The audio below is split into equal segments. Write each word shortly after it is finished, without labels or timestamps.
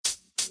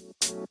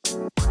Hey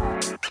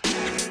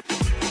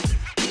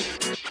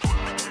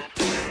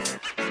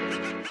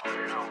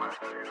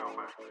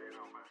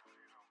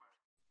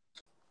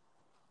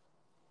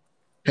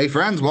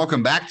friends,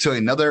 welcome back to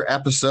another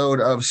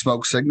episode of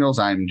Smoke Signals.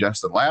 I'm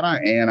Justin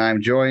Latta, and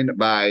I'm joined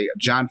by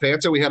John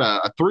Fanta. We had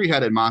a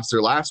three-headed monster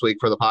last week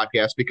for the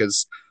podcast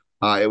because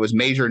it was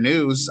major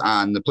news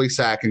on the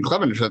Plesac and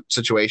Clevenger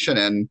situation,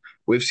 and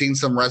we've seen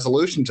some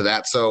resolution to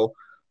that. So,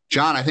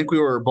 John, I think we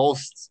were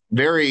both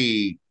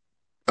very,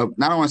 I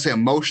don't want to say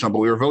emotional, but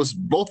we were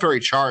both very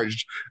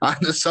charged on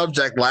the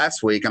subject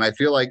last week, and I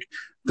feel like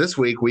this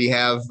week we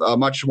have a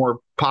much more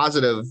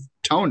positive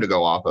tone to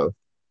go off of.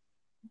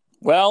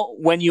 Well,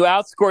 when you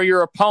outscore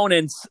your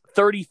opponents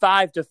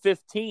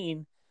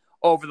 35-15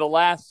 over the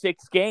last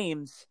 6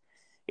 games,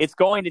 it's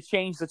going to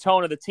change the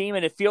tone of the team,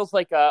 and it feels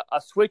like a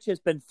switch has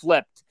been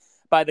flipped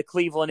by the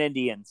Cleveland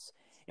Indians.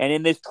 And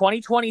in this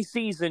 2020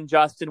 season,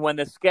 Justin, when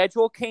the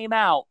schedule came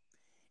out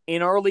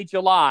in early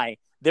July,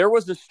 there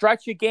was a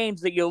stretch of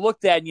games that you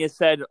looked at and you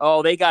said,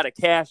 oh, they got to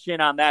cash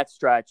in on that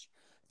stretch.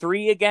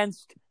 3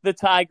 against the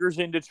Tigers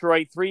in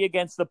Detroit, 3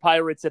 against the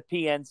Pirates at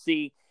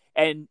PNC,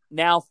 and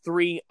now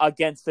 3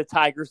 against the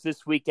Tigers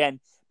this weekend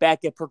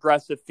back at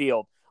Progressive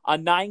Field. A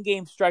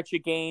 9-game stretch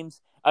of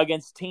games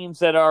against teams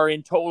that are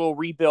in total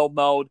rebuild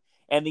mode.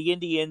 And the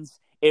Indians,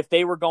 if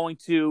they were going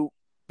to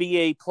be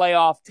a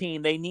playoff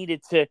team, they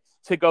needed to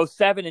go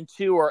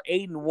 7-2 or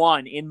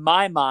 8-1, in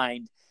my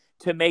mind,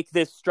 to make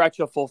this stretch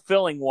a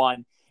fulfilling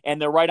one. And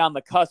they're right on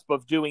the cusp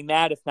of doing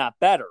that, if not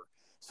better.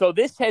 So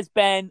this has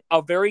been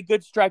a very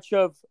good stretch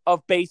of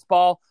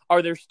baseball.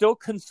 Are there still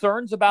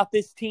concerns about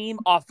this team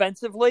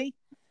offensively?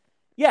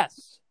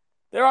 Yes,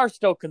 there are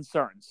still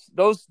concerns.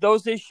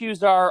 Those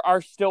issues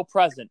are still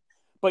present.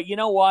 But you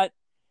know what?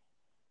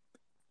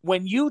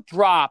 When you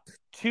drop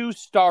 2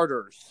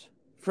 starters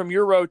from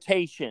your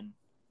rotation,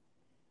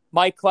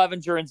 Mike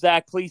Clevenger and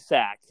Zach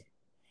Plesac,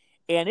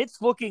 and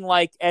it's looking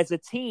like as a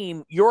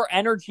team, your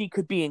energy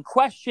could be in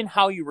question,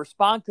 how you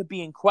respond could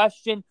be in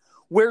question.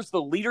 Where's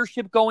the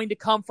leadership going to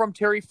come from?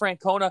 Terry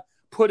Francona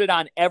put it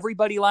on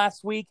everybody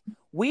last week.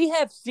 We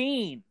have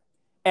seen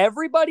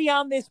everybody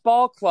on this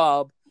ball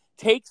club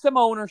take some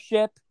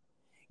ownership,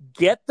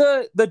 get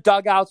the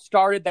dugout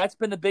started. That's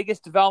been the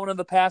biggest development of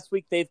the past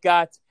week. They've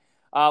got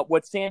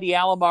what Sandy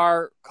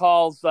Alomar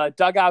calls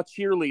dugout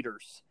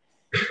cheerleaders,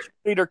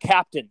 cheerleader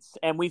captains.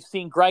 And we've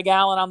seen Greg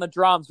Allen on the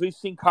drums. We've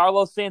seen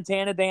Carlos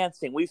Santana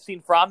dancing. We've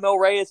seen Franmil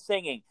Reyes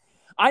singing.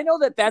 I know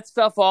that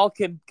stuff all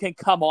can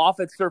come off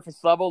at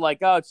surface level like,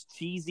 oh, it's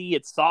cheesy,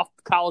 it's soft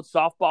college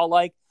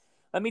softball-like.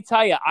 Let me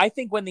tell you, I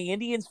think when the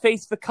Indians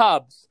faced the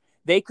Cubs,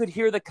 they could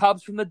hear the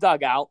Cubs from the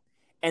dugout,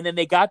 and then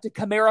they got to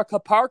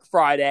Comerica Park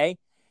Friday,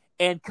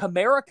 and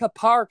Comerica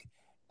Park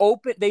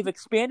they've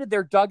expanded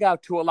their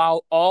dugout to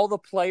allow all the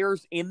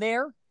players in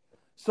there.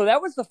 So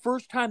that was the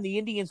first time the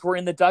Indians were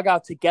in the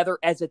dugout together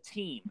as a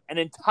team, an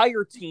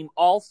entire team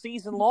all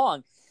season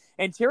long.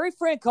 And Terry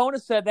Francona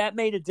said that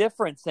made a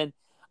difference, and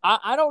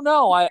I don't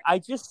know. I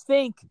just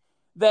think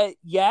that,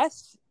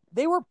 yes,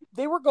 they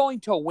were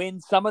going to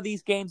win some of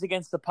these games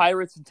against the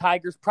Pirates and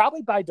Tigers,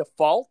 probably by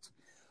default.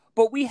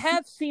 But we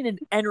have seen an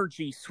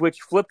energy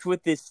switch flipped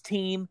with this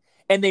team,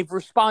 and they've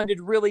responded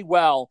really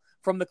well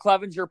from the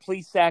Clevenger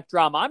Plesac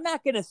drama. I'm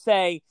not going to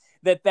say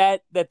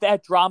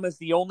that drama is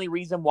the only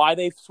reason why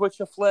they've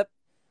switched a flip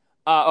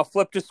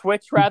to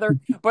switch, rather.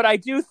 But I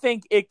do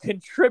think it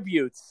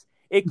contributes.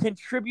 It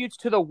contributes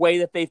to the way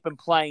that they've been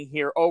playing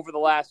here over the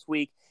last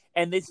week.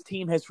 And this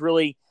team has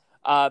really,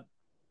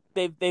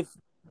 they've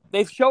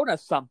shown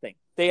us something.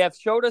 They have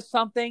showed us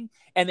something,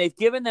 and they've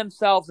given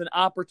themselves an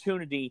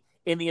opportunity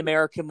in the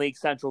American League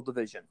Central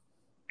Division.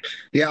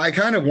 Yeah, I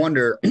kind of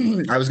wonder,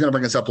 I was going to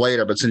bring this up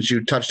later, but since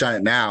you touched on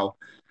it now,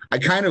 I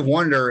kind of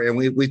wonder, and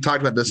we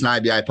talked about this in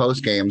IBI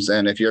post games,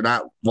 and if you're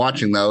not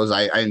watching those,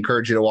 I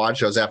encourage you to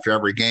watch those after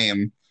every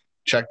game.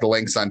 Check the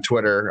links on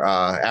Twitter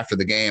after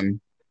the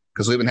game,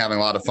 because we've been having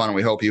a lot of fun, and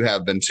we hope you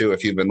have been too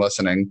if you've been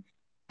listening.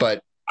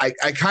 But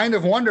I kind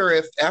of wonder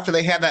if after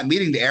they had that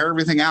meeting to air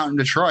everything out in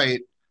Detroit,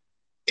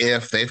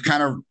 if they've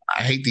kind of,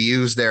 I hate to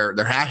use their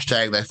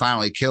hashtag they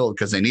finally killed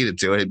because they needed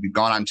to. It had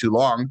gone on too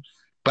long.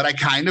 But I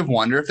kind of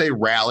wonder if they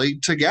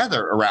rallied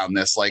together around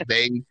this. Like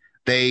they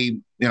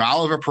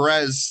Oliver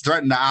Perez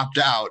threatened to opt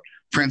out.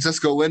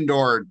 Francisco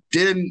Lindor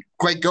didn't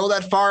quite go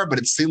that far, but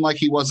it seemed like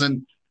he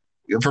wasn't,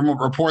 from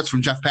reports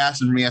from Jeff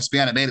Passan from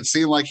ESPN, it made it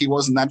seem like he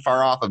wasn't that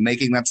far off of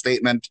making that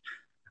statement.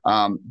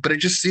 But it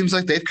just seems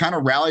like they've kind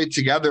of rallied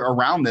together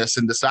around this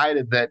and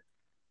decided that,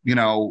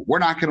 we're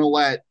not going to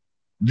let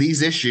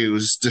these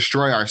issues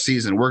destroy our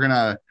season. We're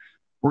going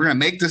to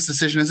make this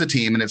decision as a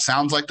team. And it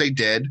sounds like they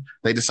did.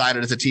 They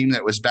decided as a team that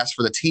it was best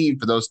for the team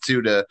for those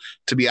two to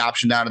be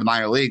optioned out of the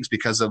minor leagues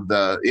because of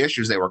the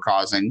issues they were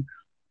causing.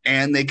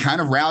 And they kind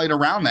of rallied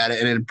around that,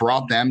 and it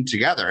brought them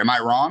together. Am I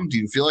wrong? Do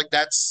you feel like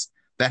that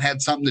had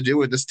something to do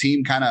with this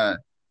team kind of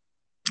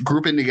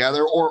grouping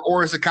together,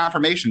 or is it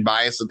confirmation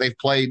bias that they've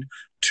played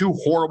 2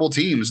 horrible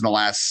teams in the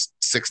last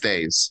 6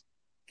 days?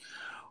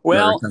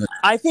 Well,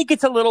 I think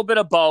it's a little bit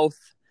of both.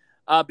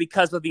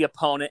 because of the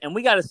opponent. And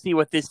we got to see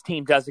what this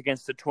team does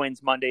against the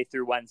Twins Monday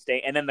through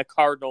Wednesday, and then the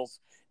Cardinals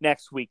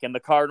next week. And the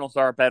Cardinals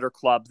are a better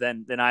club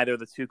than either of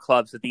the two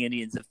clubs that the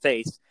Indians have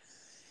faced.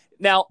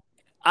 Now,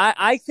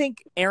 I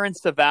think Aaron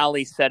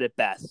Savali said it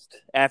best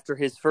after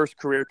his first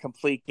career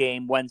complete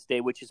game Wednesday,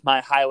 which is my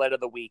highlight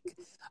of the week.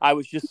 I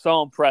was just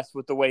so impressed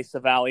with the way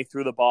Savali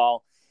threw the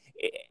ball.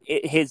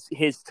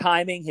 His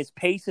timing, his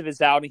pace of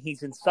his outing,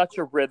 he's in such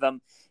a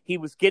rhythm. He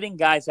was getting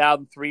guys out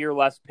in 3 or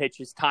less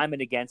pitches time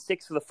and again.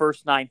 6 of the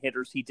first 9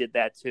 hitters, he did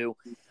that too.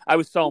 I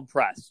was so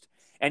impressed.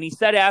 And he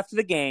said after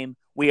the game,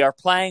 we are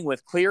playing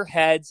with clear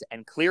heads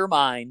and clear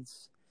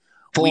minds.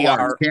 Full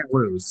heart, can't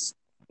lose.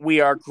 We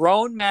are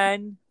grown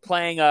men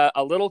playing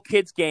a little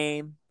kid's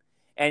game.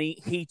 And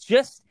he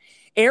just,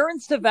 Aaron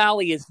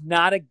Savali is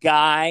not a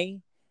guy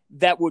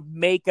that would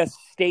make a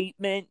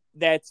statement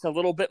that's a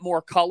little bit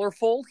more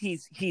colorful.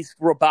 He's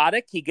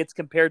robotic. He gets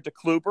compared to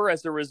Kluber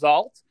as a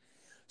result.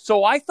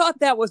 So I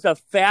thought that was a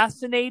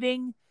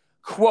fascinating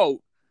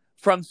quote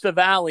from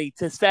Savali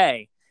to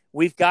say,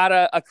 we've got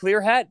a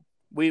clear head.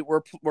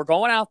 We're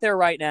going out there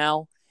right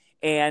now,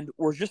 and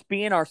we're just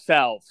being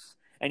ourselves.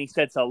 And he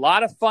said it's a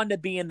lot of fun to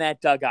be in that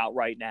dugout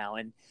right now.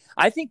 And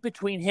I think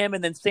between him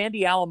and then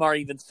Sandy Alomar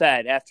even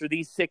said after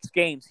these 6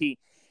 games,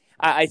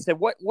 I said,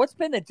 what's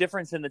been the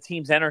difference in the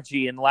team's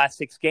energy in the last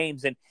 6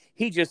 games? And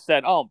he just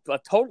said, a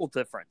total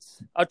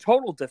difference.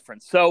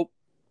 So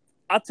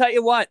I'll tell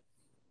you what,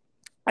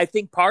 I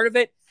think part of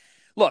it,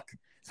 look,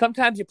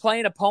 sometimes you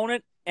play an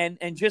opponent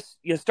and just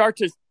you start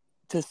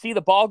to see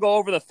the ball go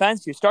over the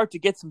fence. You start to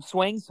get some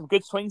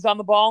good swings on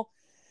the ball.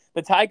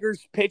 The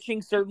Tigers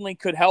pitching certainly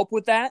could help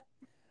with that.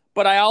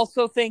 But I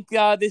also think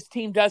this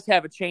team does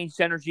have a changed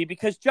energy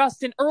because,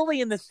 Justin, early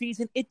in the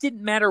season, it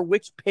didn't matter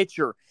which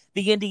pitcher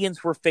the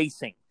Indians were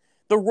facing.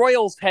 The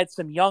Royals had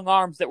some young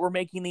arms that were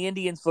making the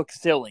Indians look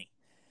silly.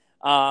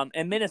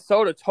 And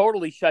Minnesota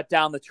totally shut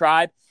down the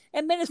Tribe.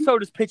 And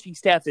Minnesota's pitching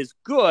staff is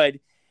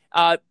good.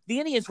 The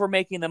Indians were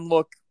making them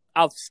look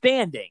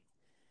outstanding.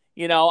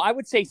 I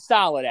would say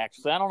solid,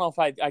 actually. I don't know if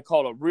I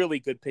call it a really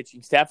good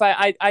pitching staff.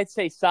 I'd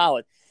say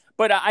solid.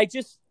 But I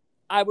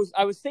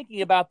was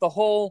thinking about the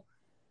whole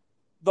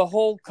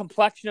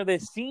complexion of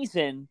this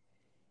season,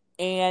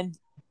 and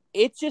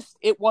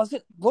it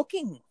wasn't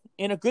looking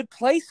in a good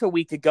place a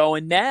week ago.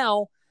 And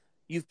now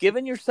you've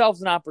given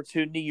yourselves an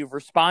opportunity. You've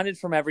responded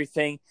from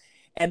everything.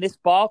 And this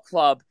ball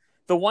club,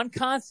 the one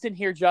constant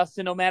here,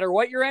 Justin, no matter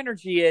what your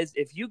energy is,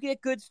 if you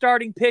get good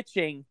starting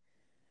pitching,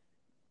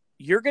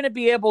 you're going to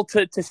be able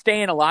to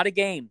stay in a lot of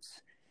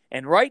games.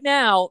 And right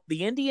now,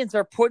 the Indians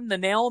are putting the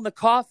nail in the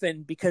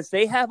coffin because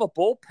they have a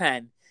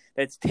bullpen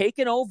that's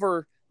taken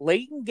over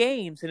late in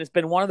games, and it's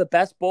been one of the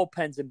best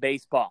bullpens in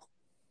baseball.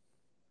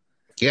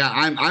 Yeah,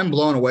 I'm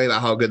blown away by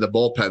how good the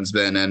bullpen's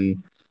been,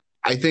 and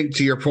I think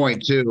to your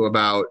point too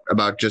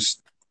about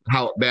just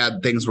how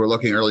bad things were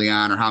looking early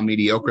on or how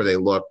mediocre they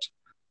looked.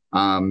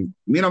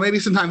 Maybe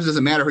sometimes it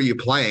doesn't matter who you're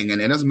playing,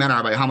 and it doesn't matter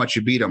about how much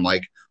you beat them.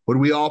 Like, would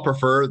we all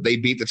prefer they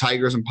beat the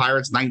Tigers and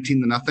Pirates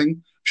 19-0?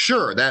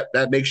 Sure,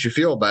 that makes you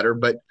feel better,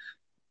 but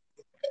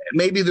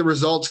maybe the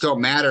results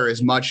don't matter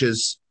as much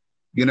as,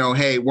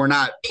 hey, we're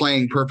not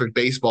playing perfect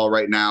baseball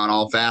right now in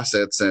all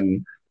facets,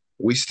 and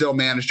we still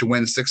managed to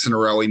win 6 in a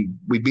row. We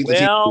beat the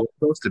team we were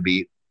supposed to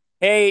beat.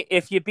 Hey,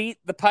 if you beat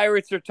the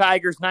Pirates or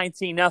Tigers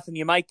 19-0,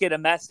 you might get a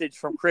message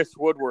from Chris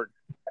Woodward.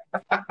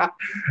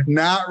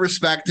 Not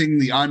respecting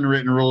the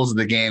unwritten rules of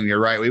the game. You're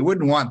right. We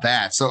wouldn't want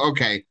that. So,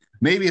 okay,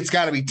 maybe it's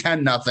got to be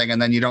 10-0,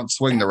 and then you don't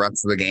swing the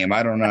rest of the game.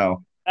 I don't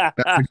know. That's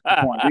a good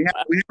point.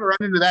 We haven't run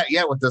into that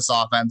yet with this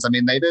offense. I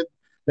mean, they did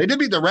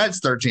beat the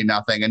Reds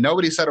 13-0, and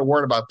nobody said a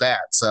word about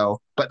that.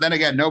 So, but then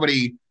again,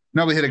 nobody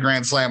hit a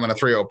grand slam on a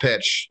 3-0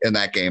 pitch in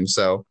that game.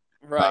 So,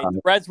 right.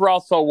 The Reds were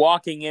also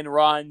walking in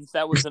runs.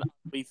 That was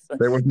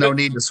there was no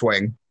need to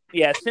swing.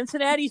 Yeah,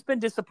 Cincinnati's been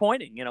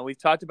disappointing. We've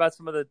talked about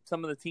some of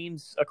the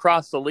teams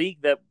across the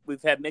league that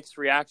we've had mixed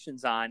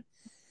reactions on.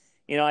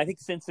 I think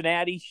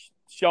Cincinnati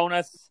shown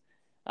us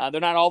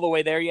they're not all the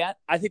way there yet.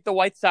 I think the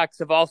White Sox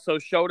have also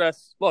showed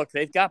us, look,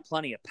 they've got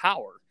plenty of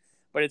power,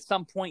 but at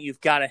some point you've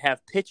got to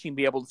have pitching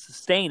be able to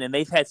sustain, and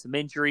they've had some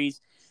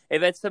injuries.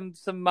 They've had some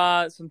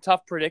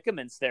tough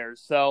predicaments there.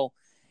 So,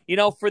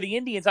 for the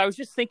Indians, I was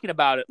just thinking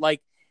about it.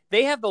 Like,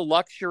 they have the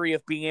luxury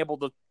of being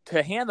able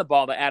to hand the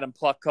ball to Adam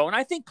Plutko, and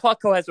I think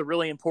Plutko has a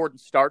really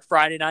important start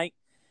Friday night,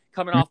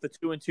 coming off the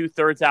 2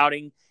 2/3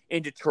 outing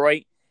in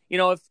Detroit.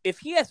 If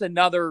he has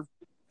another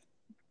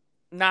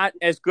not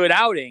as good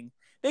outing,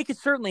 they could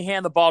certainly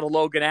hand the ball to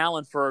Logan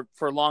Allen for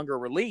longer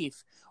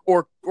relief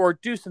or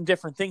do some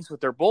different things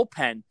with their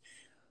bullpen.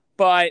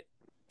 But,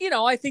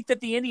 I think that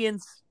the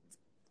Indians,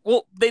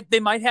 well, they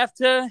might have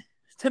to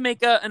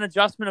make an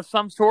adjustment of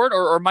some sort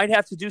or might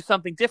have to do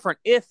something different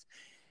if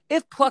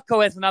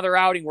Plutko has another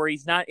outing where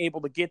he's not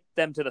able to get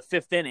them to the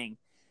 5th inning.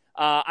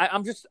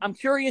 I'm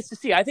curious to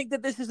see. I think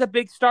that this is a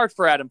big start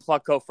for Adam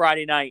Plutko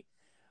Friday night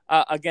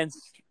against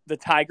the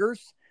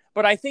Tigers.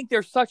 But I think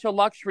there's such a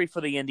luxury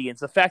for the Indians,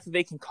 the fact that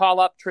they can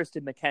call up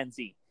Tristan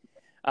McKenzie,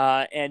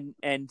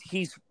 and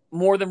he's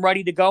more than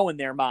ready to go in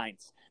their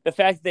minds. the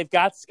fact that they've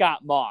got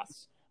Scott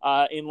Moss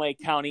in Lake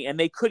County, and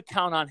they could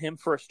count on him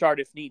for a start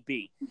if need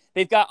be.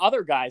 They've got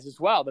other guys as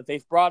well that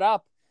they've brought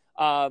up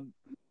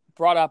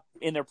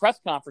in their press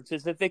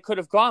conferences that they could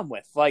have gone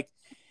with. Like,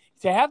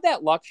 to have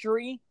that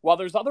luxury, while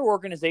there's other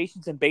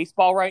organizations in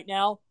baseball right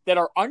now that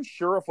are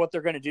unsure of what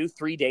they're going to do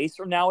 3 days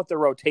from now with their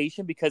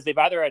rotation because they've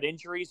either had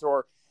injuries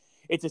or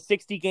it's a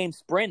 60-game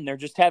sprint and they're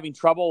just having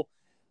trouble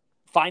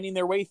finding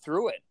their way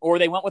through it. Or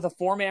they went with a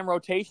 4-man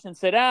rotation and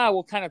said,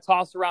 we'll kind of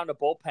toss around a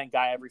bullpen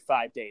guy every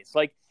 5 days.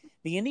 Like,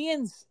 the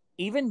Indians,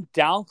 even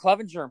down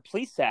Clevenger and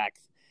Plesac,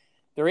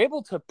 they're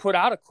able to put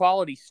out a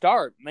quality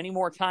start many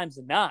more times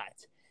than not.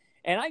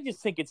 And I just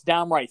think it's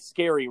downright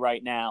scary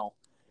right now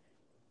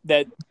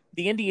that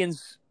the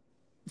Indians,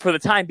 for the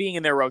time being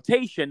in their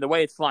rotation, the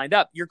way it's lined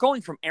up, you're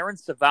going from Aaron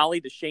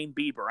Savali to Shane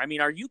Bieber. I mean,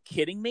 are you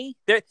kidding me?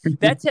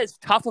 That's as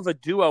tough of a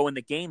duo in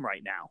the game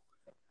right now.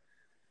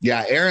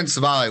 Yeah, Aaron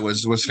Savali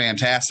was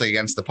fantastic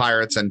against the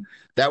Pirates, and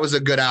that was a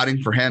good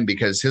outing for him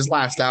because his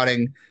last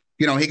outing,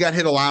 he got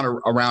hit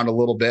around a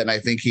little bit, and I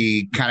think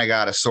he kind of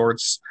got a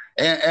sorts.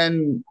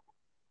 And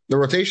the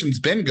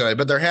rotation's been good,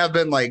 but there have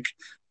been like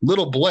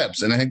little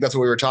blips, and I think that's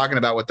what we were talking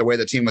about with the way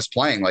the team was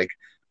playing. Like,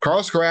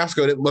 Carlos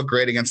Carrasco didn't look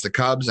great against the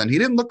Cubs, and he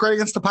didn't look great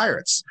against the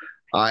Pirates.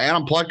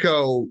 Adam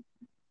Plutko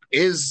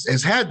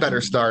has had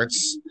better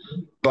starts,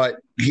 but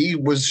he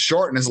was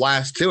short in his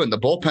last two, and the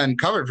bullpen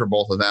covered for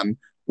both of them,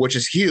 which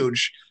is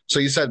huge. So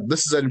you said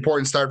this is an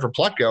important start for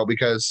Plutko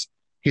because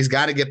he's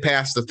got to get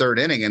past the third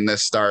inning in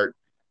this start.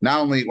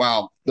 Not only,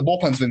 the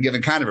bullpen's been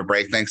given kind of a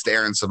break thanks to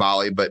Aaron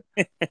Savali, but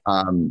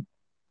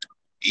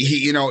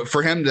he,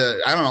 for him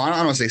to, I don't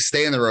want to say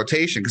stay in the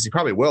rotation because he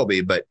probably will be,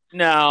 but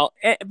no.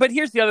 But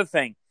here's the other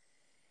thing.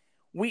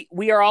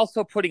 We are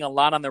also putting a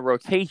lot on the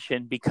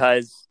rotation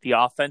because the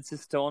offense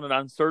is still in an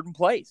uncertain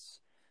place.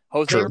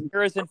 Jose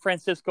Ramirez and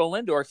Francisco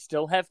Lindor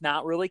still have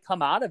not really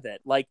come out of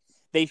it. Like,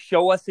 they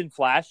show us in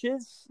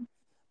flashes,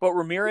 but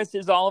Ramirez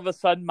is all of a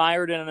sudden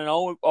mired in an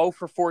 0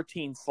 for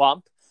 14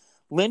 slump.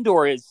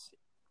 Lindor is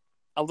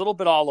a little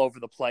bit all over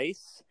the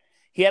place.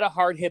 He had a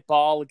hard hit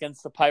ball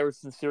against the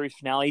Pirates in the series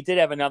finale. He did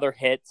have another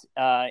hit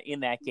in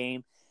that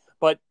game,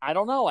 but I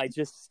don't know. I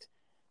just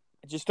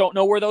don't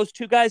know where those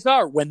two guys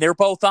are. When they're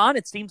both on,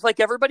 it seems like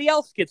everybody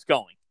else gets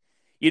going.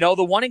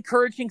 The one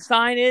encouraging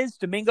sign is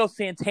Domingo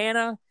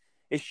Santana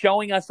is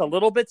showing us a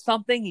little bit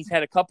something. He's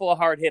had a couple of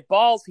hard hit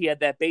balls. He had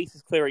that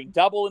bases clearing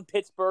double in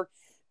Pittsburgh.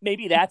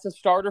 Maybe that's a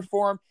starter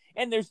for him.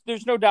 And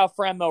there's no doubt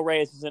Franmil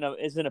Reyes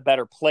is in a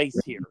better place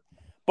here.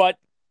 But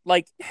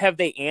like, have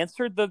they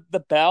answered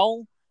the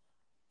bell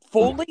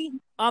fully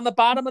on the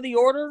bottom of the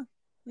order?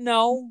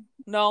 No.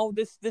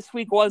 This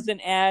week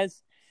wasn't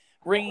as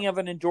ringing of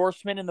an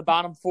endorsement in the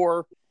bottom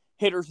 4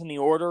 hitters in the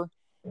order.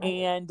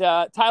 And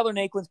Tyler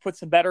Naquin's put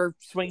some better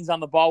swings on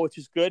the ball, which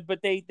is good,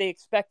 but they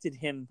expected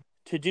him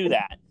to do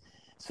that.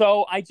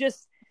 So I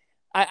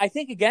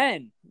think,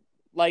 again,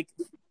 like,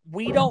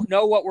 we don't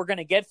know what we're going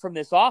to get from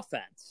this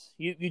offense.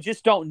 You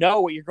just don't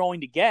know what you're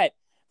going to get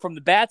from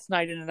the bats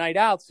night in and night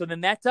out. So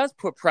then that does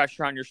put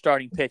pressure on your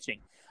starting pitching.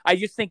 I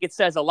just think it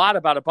says a lot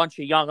about a bunch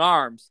of young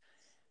arms.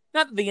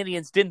 Not that the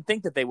Indians didn't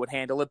think that they would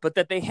handle it, but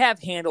that they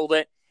have handled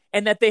it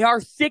and that they are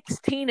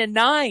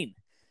 16-9.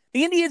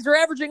 The Indians are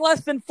averaging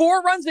less than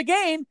 4 runs a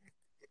game,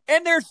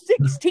 and they're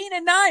 16-9.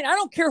 I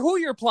don't care who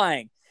you're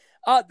playing.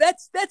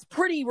 That's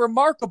pretty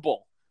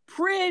remarkable.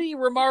 Pretty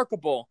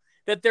remarkable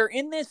that they're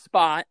in this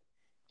spot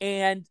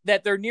and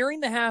that they're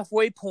nearing the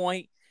halfway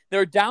point.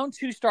 They're down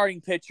 2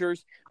 starting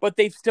pitchers, but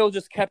they've still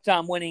just kept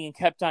on winning and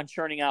kept on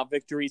churning out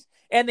victories.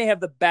 And they have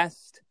the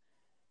best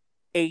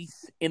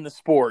ace in the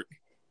sport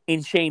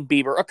in Shane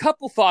Bieber. A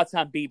couple thoughts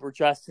on Bieber,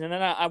 Justin, and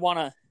then I want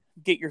to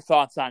get your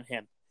thoughts on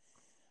him.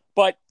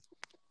 But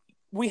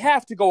we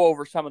have to go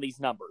over some of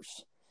these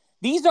numbers.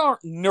 These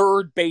aren't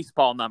nerd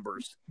baseball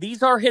numbers.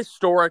 These are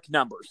historic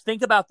numbers.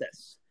 Think about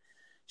this.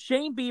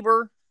 Shane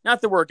Bieber,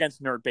 not that we're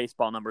against nerd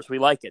baseball numbers. We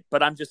like it,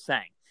 but I'm just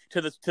saying.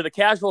 To the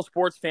casual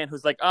sports fan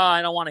who's like,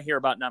 I don't want to hear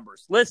about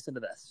numbers. Listen to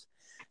this.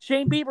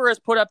 Shane Bieber has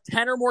put up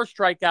 10 or more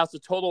strikeouts a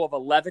total of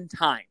 11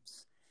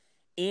 times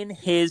in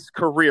his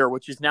career,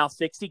 which is now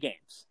 60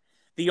 games.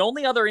 The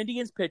only other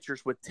Indians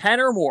pitchers with 10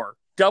 or more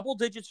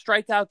double-digit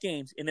strikeout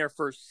games in their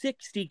first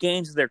 60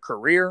 games of their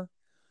career,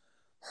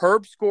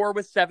 Herb Score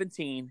with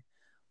 17,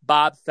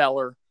 Bob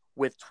Feller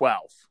with 12.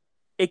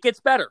 It gets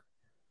better.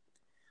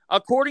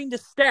 According to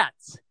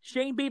stats,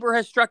 Shane Bieber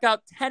has struck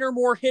out 10 or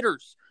more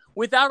hitters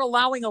without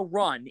allowing a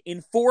run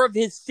in 4 of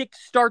his 6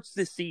 starts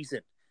this season.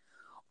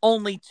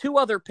 Only 2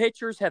 other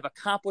pitchers have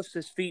accomplished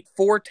this feat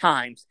 4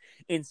 times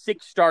in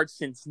 6 starts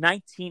since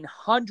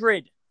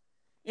 1900.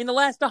 In the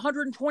last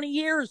 120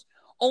 years,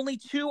 only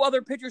 2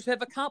 other pitchers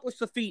have accomplished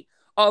the feat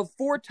of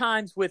 4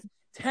 times with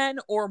 10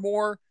 or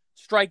more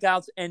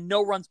strikeouts and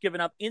no runs given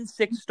up in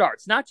 6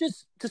 starts. Not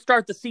just to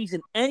start the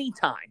season,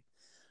 anytime.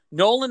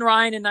 Nolan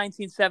Ryan in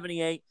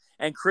 1978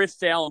 and Chris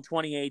Sale in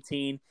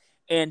 2018.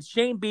 And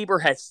Shane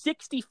Bieber has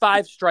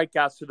 65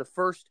 strikeouts through the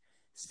first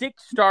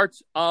 6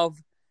 starts of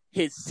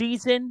his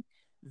season.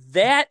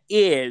 That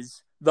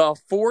is the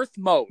 4th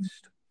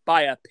most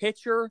by a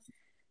pitcher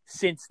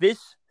since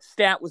this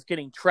stat was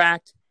getting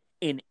tracked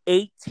in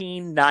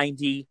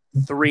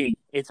 1893.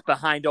 It's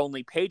behind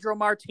only Pedro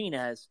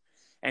Martinez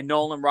and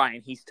Nolan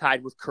Ryan. He's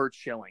tied with Curt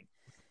Schilling.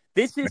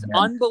 This is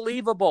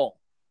unbelievable.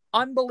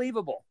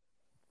 Unbelievable.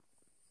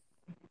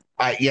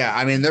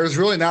 I mean, there's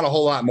really not a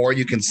whole lot more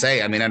you can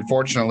say. I mean,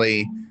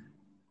 unfortunately,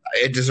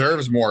 it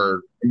deserves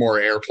more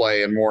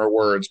airplay and more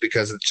words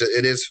because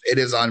it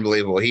is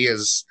unbelievable. He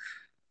is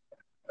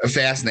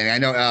fascinating. I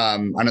know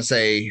I'm going to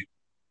say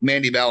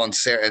Mandy Bell and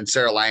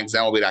Sarah Langs,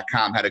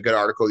 MLB.com, had a good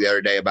article the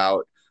other day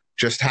about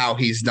just how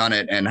he's done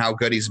it and how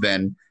good he's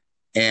been.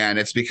 And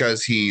it's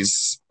because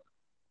he's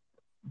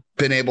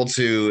been able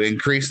to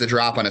increase the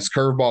drop on his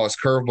curveball. His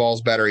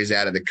curveball's better. He's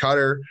added the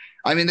cutter.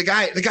 I mean, the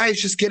guy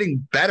is just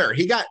getting better.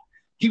 He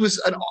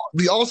was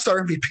the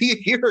All-Star MVP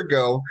a year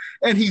ago,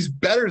 and he's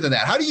better than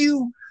that.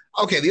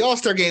 The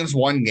All-Star game's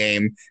one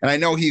game, and I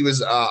know he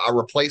was a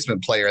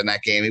replacement player in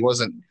that game. He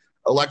wasn't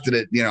elected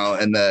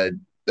in the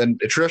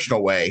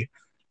traditional way,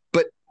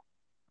 but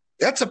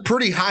that's a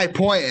pretty high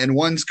point in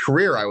one's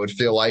career, I would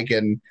feel like,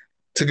 and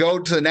to go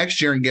to the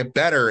next year and get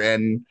better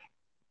and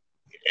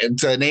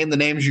to name the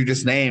names you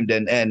just named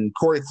and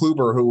Corey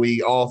Kluber, who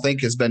we all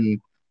think has been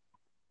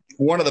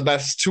one of the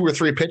best 2 or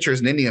 3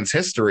 pitchers in Indians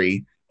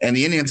history. And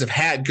the Indians have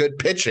had good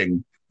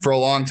pitching for a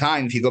long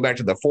time. If you go back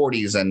to the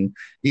 40s and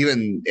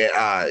even,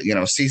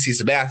 CC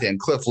Sabathia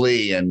and Cliff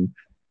Lee, and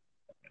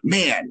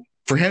man,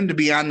 for him to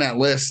be on that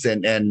list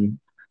and I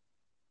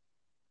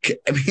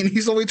mean,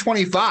 he's only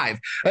 25.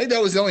 I think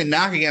that was the only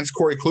knock against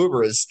Corey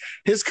Kluber is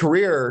his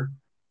career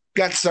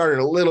got started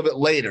a little bit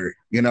later.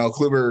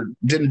 Kluber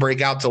didn't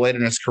break out till later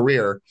in his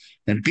career,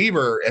 and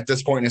Bieber at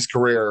this point in his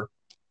career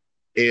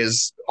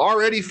is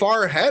already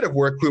far ahead of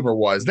where Kluber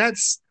was.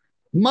 That's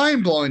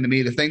mind-blowing to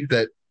me to think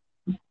that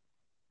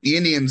the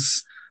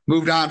Indians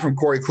moved on from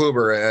Corey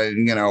Kluber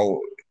and,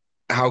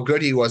 how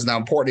good he was and how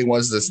important he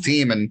was to this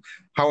team and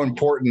how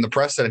important the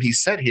precedent he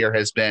set here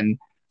has been,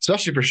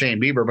 especially for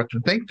Shane Bieber. But to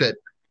think that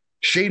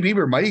Shane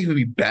Bieber might even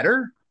be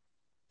better,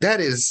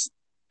 that is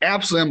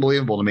absolutely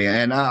unbelievable to me.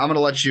 And I'm going to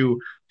let you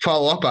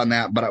follow up on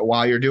that. But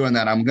while you're doing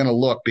that, I'm going to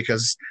look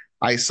because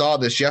I saw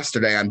this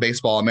yesterday on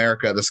Baseball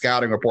America. The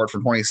scouting report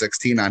from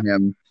 2016 on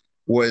him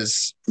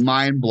was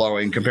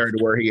mind-blowing compared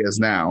to where he is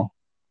now.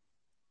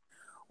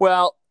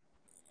 Well,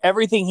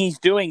 everything he's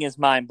doing is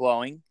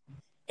mind-blowing.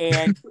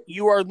 And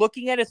you are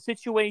looking at a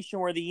situation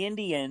where the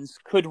Indians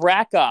could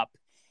rack up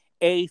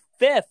a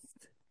 5th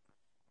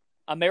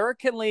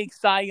American League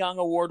Cy Young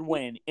Award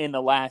win in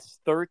the last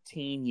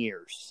 13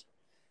 years.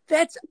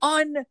 That's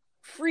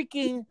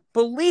unfreaking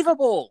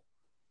believable.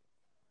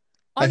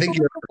 I think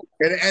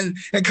and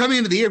coming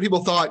into the year,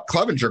 people thought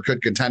Clevenger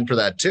could contend for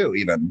that too,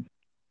 even.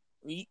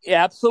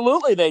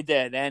 Absolutely, they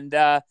did. And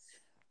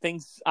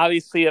things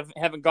obviously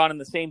haven't gone in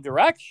the same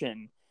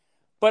direction.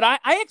 But I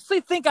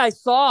actually think I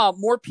saw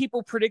more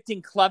people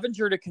predicting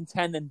Clevenger to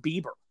contend than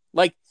Bieber.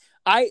 Like,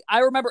 I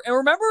remember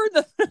how about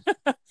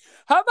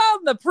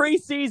in the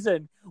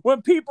preseason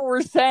when people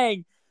were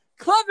saying,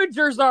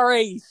 Clevenger's our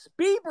ace,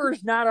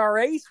 Bieber's not our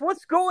ace.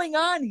 What's going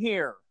on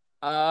here?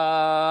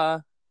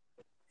 The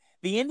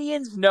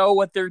Indians know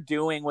what they're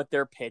doing with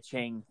their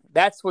pitching.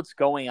 That's what's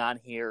going on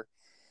here.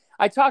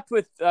 I talked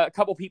with a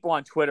couple people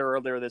on Twitter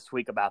earlier this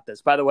week about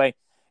this. By the way,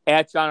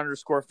 at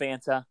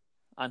John_Fanta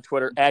on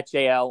Twitter, at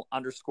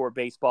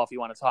JL_baseball if you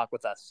want to talk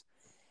with us.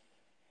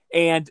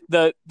 And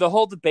the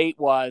whole debate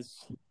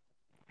was,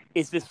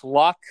 is this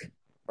luck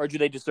or do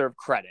they deserve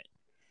credit?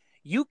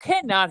 You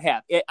cannot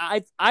have it.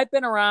 I've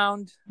been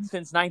around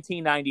since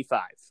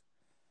 1995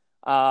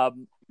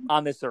 on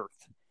this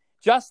earth.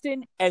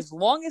 Justin, as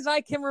long as I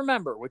can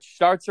remember, which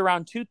starts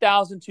around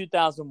 2000,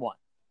 2001,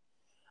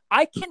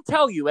 I can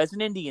tell you as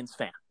an Indians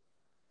fan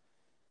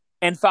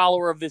and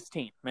follower of this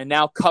team and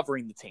now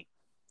covering the team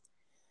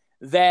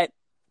that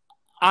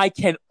I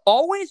can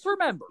always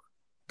remember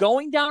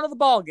going down to the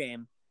ball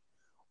game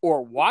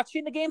or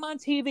watching the game on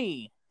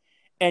TV,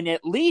 and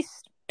at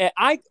least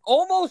I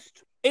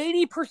almost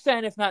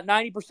 80%, if not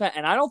 90%,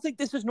 and I don't think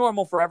this is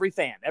normal for every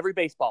fan, every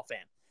baseball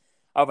fan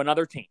of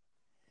another team,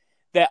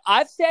 that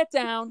I've sat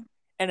down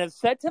and have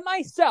said to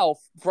myself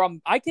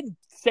I can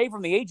say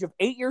from the age of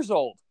 8 years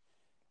old,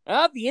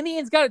 the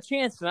Indians got a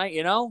chance tonight,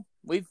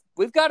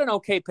 We've got an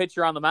okay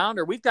pitcher on the mound,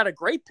 or we've got a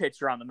great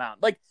pitcher on the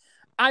mound. Like,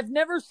 I've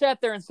never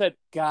sat there and said,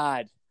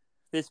 God,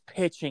 this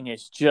pitching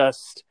is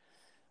just,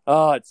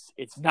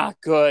 it's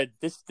not good.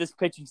 This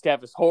pitching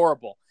staff is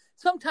horrible.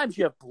 Sometimes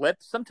you have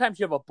blips. Sometimes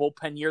you have a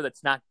bullpen year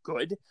that's not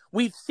good.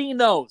 We've seen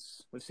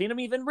those. We've seen them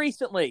even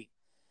recently.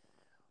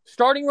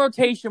 Starting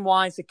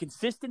rotation-wise, the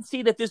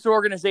consistency that this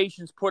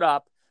organization's put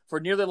up for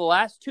nearly the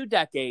last 2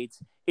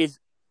 decades is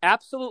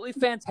absolutely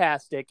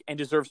fantastic and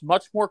deserves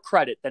much more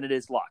credit than it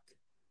is luck.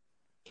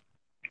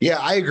 Yeah,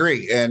 I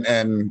agree.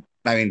 And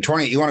I mean,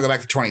 you want to go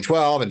back to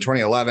 2012 and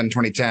 2011,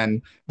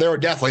 2010, there were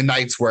definitely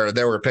nights where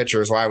there were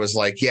pitchers where I was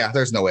like, yeah,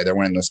 there's no way they're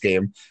winning this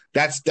game.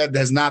 That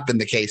has not been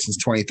the case since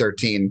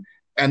 2013.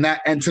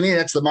 And to me,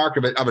 that's the mark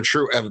of a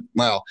true,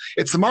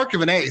 it's the mark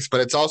of an ace,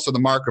 but it's also the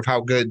mark of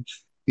how good,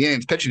 the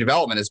Indians' pitching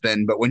development has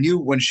been. But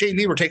when Shane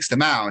Bieber takes the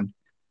mound,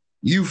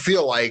 you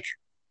feel like,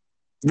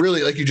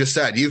 really, like you just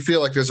said, you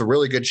feel like there's a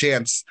really good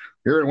chance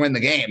you're going to win the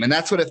game. And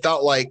that's what it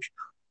felt like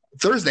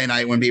Thursday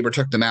night when Bieber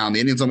took the mound. The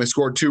Indians only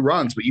scored 2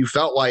 runs, but you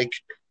felt like,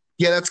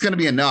 yeah, that's going to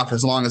be enough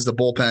as long as the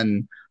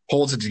bullpen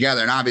holds it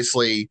together. And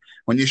obviously,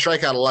 when you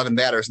strike out 11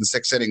 batters in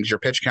 6 innings, your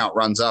pitch count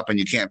runs up and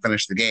you can't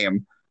finish the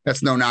game.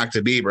 That's no knock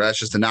to Bieber. That's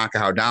just a knock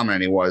of how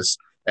dominant he was.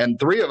 And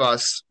 3 of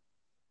us,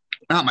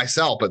 not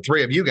myself, but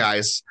 3 of you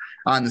guys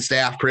on the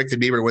staff predicted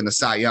Bieber to win the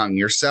Cy Young.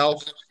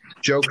 Yourself,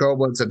 Joe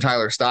Koblitz, and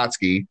Tyler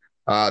Stotsky.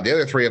 The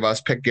other 3 of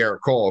us picked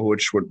Garrett Cole,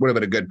 which would have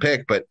been a good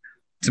pick. But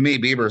to me,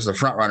 Bieber is the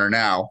front runner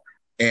now.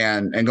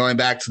 And going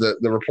back to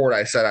the report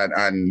I said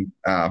on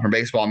from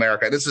Baseball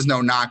America, this is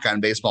no knock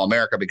on Baseball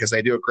America because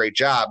they do a great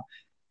job.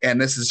 And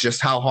this is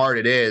just how hard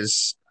it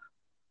is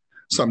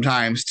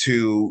sometimes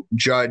to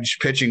judge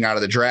pitching out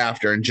of the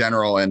draft or in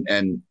general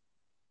and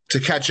to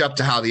catch up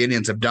to how the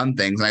Indians have done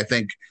things. And I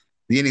think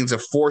the Indians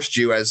have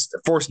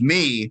forced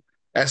me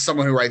as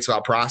someone who writes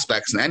about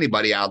prospects and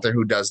anybody out there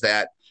who does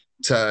that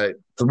to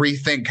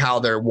rethink how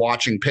they're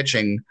watching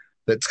pitching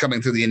that's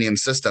coming through the Indian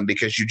system,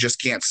 because you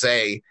just can't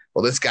say,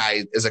 well, this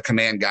guy is a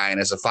command guy and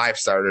is a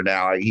 5-starter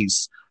now.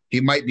 He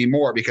might be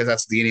more because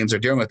that's what the Indians are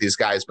doing with these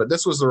guys. But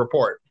this was the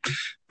report.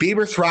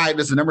 Bieber thrived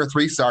as the number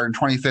 3 starter in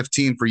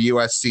 2015 for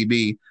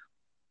USCB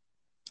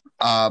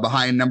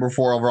behind number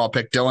 4 overall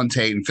pick Dylan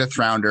Tate and 5th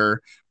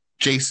rounder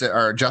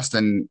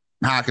Justin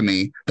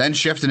Hakimi, then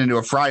shifted into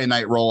a Friday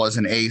night role as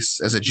an ace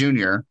as a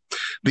junior.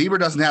 Bieber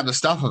doesn't have the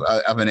stuff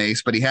of an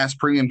ace, but he has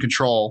premium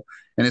control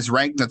and is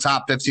ranked in the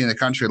top 15 in the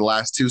country the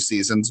last 2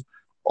 seasons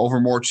over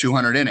more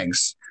 200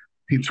 innings.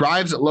 He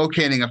thrives at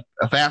locating a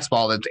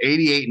fastball that's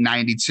 88 and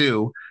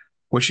 92,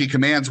 which he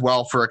commands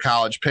well for a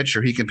college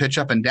pitcher. He can pitch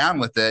up and down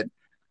with it,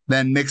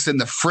 then mix in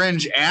the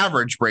fringe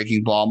average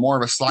breaking ball, more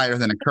of a slider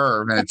than a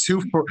curve, and a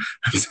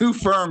too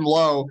firm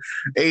low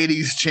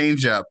 80s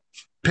changeup.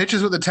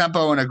 Pitches with the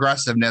tempo and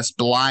aggressiveness,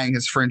 belying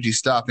his fringy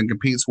stuff, and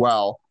competes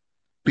well.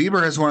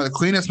 Bieber has one of the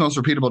cleanest, most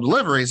repeatable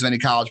deliveries of any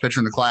college pitcher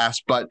in the class,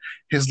 but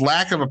his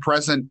lack of a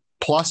present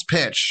plus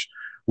pitch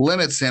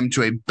limits him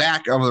to a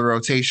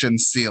back-of-the-rotation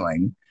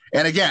ceiling.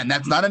 And again,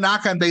 that's not a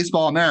knock on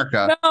Baseball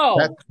America.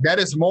 No. That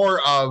is more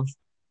of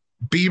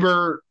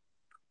Bieber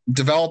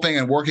developing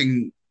and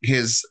working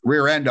his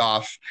rear end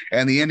off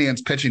and the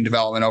Indians' pitching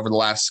development over the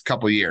last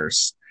couple of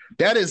years.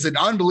 That is an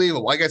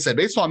unbelievable. Like I said,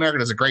 Baseball America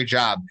does a great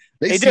job.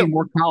 They see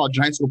more college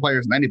and high school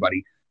players than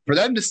anybody. For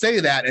them to say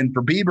that and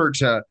for Bieber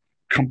to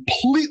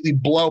completely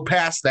blow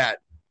past that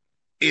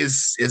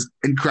is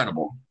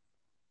incredible.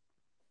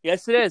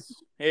 Yes, it is.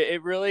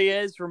 It really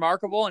is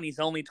remarkable, and he's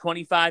only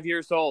 25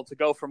 years old. To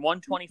go from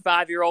one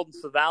 25-year-old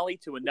in Savali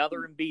to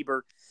another in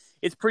Bieber,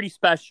 it's pretty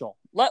special.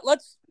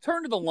 Let's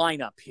turn to the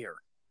lineup here.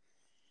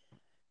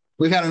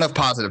 We've had enough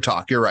positive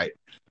talk. You're right.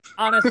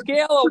 On a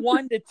scale of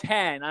 1 to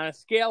 10,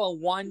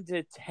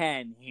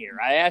 here,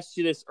 I asked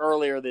you this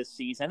earlier this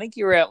season. I think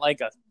you were at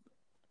like a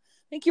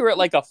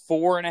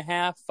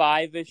 4.5,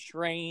 5-ish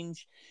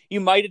range.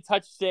 You might have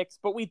touched 6,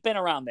 but we've been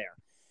around there.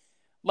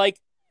 Like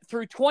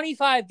through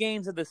 25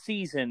 games of the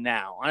season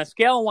now, on a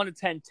scale of 1 to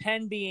 10,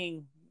 10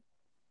 being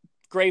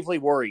gravely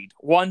worried,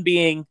 1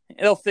 being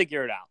they'll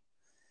figure it out.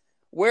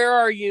 Where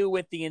are you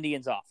with the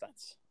Indians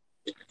offense?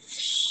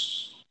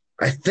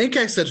 I think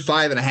I said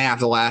 5.5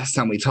 the last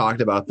time we talked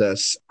about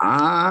this.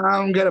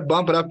 I'm going to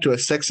bump it up to a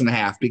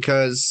 6.5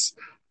 because,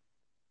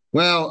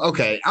 well,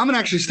 okay, I'm going to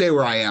actually stay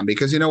where I am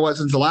because you know what?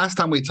 Since the last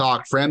time we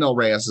talked, Franmil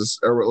Reyes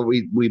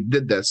we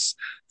did this.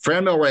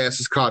 Franmil Reyes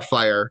has caught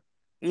fire.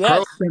 Yes.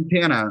 Carlos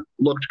Santana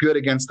looked good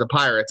against the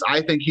Pirates.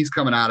 I think he's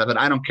coming out of it.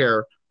 I don't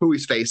care who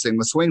he's facing.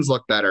 The swings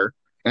look better.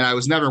 And I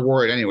was never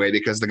worried anyway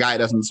because the guy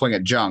doesn't swing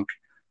at junk.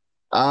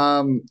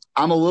 I'm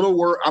a little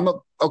worried.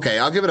 Okay,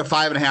 I'll give it a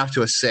 5.5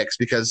 to a 6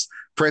 because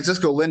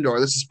Francisco Lindor,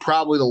 this is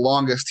probably the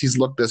longest he's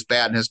looked this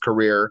bad in his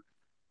career.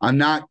 I'm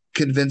not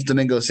convinced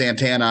Domingo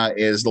Santana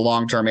is the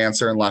long-term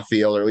answer in left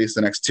field, or at least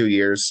the next 2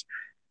 years.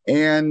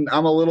 And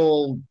I'm a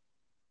little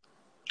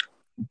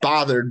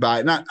bothered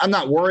by I'm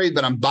not worried,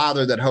 but I'm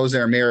bothered that Jose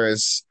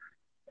Ramirez,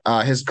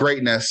 his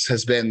greatness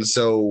has been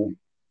so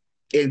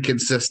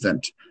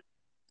inconsistent.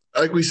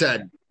 Like we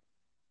said,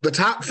 the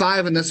top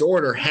 5 in this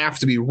order have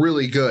to be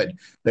really good.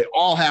 They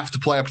all have to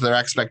play up to their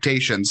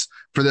expectations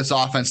for this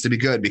offense to be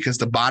good because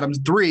the bottom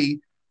 3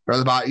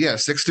 or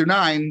 6 through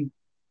 9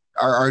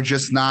 are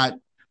just not,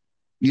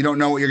 you don't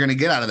know what you're going to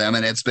get out of them.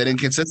 And it's been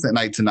inconsistent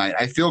night to night.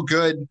 I feel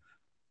good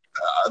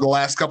the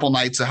last couple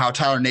nights of how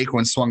Tyler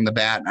Naquin swung the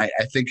bat. I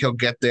think he'll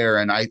get there.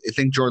 And I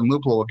think Jordan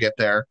Luplow will get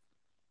there,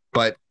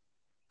 but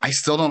I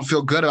still don't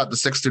feel good about the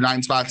 6 through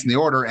 9 spots in the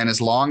order. And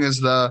as long as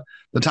the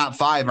top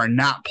 5 are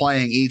not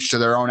playing each to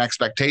their own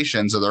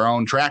expectations or their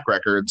own track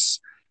records,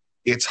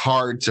 it's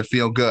hard to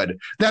feel good.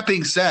 That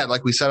being said,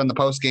 like we said in the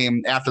post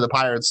game after the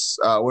Pirates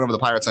went over the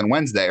Pirates on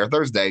Wednesday or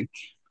Thursday,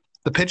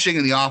 the pitching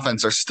and the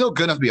offense are still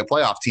good enough to be a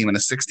playoff team in a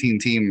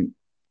 16-team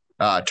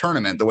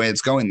tournament the way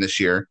it's going this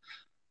year.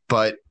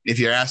 But if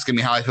you're asking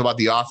me how I feel about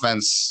the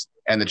offense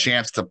and the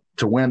chance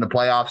to win the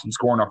playoffs and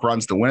score enough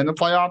runs to win in the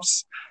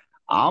playoffs,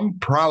 I'm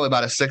probably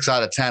about a 6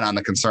 out of 10 on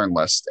the concern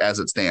list as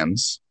it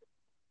stands.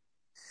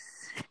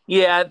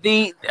 Yeah,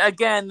 the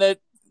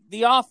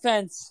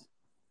offense,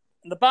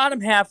 the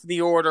bottom half of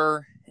the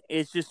order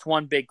is just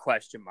one big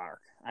question mark.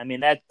 I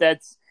mean,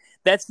 that's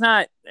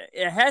not,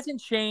 it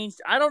hasn't changed.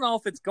 I don't know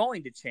if it's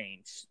going to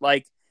change.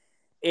 Like,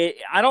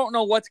 I don't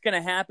know what's going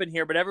to happen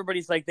here, but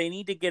everybody's like, they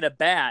need to get a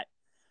bat.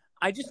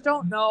 I just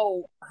don't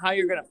know how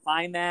you're going to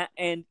find that.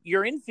 And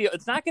your infield,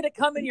 it's not going to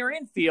come in your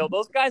infield.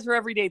 Those guys are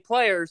everyday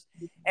players.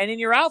 And in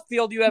your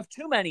outfield, you have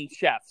too many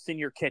chefs in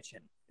your kitchen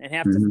and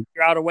have to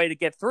figure out a way to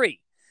get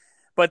 3.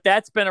 But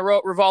that's been a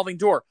revolving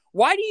door.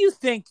 Why do you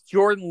think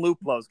Jordan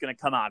Luplow is going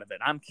to come out of it?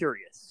 I'm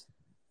curious.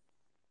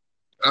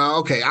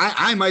 Okay,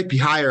 I might be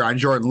higher on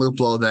Jordan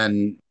Luplow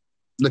than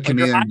the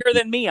community. You're higher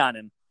than me on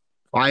him.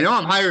 Well, I know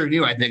I'm higher than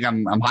you. I think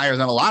I'm higher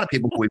than a lot of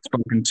people who we've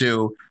spoken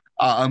to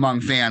among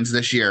fans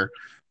this year.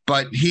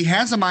 But he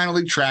has a minor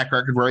league track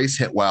record where he's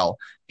hit well.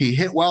 He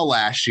hit well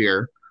last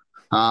year.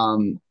 I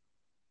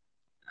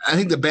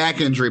think the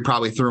back injury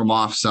probably threw him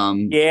off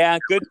some. Yeah,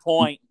 good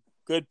point.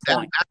 Good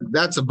point.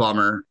 That's a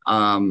bummer.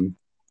 And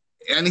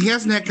he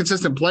hasn't had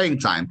consistent playing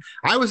time.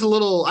 I was a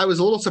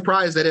little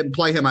surprised they didn't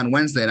play him on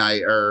Wednesday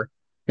night or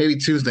maybe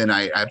Tuesday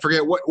night. I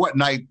forget what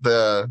night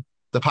the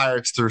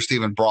Pirates threw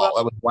Steven Brault.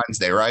 That was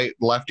Wednesday, right?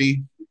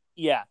 Lefty?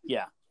 Yeah.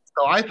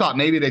 So I thought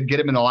maybe they'd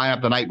get him in the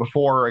lineup the night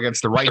before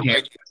against the right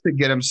hand to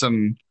get him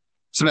some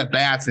at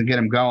bats and get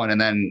him going, and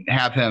then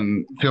have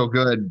him feel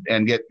good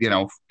and get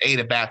 8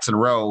 at bats in a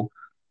row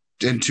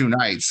in 2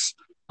 nights.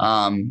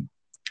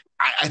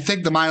 I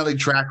think the minor league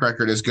track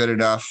record is good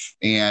enough,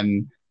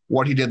 and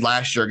what he did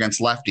last year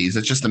against lefties,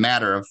 it's just a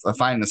matter of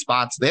finding the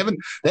spots. They haven't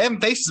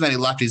faced as many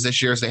lefties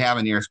this year as they have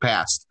in years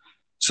past.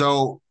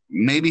 So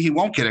maybe he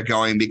won't get it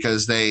going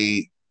because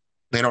they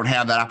don't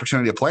have that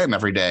opportunity to play him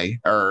every day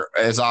or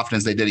as often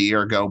as they did a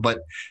year ago. But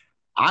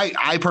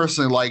I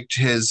personally liked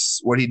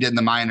what he did in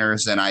the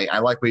minors, and I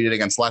like what he did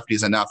against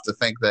lefties enough to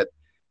think that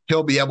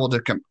he'll be able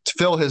to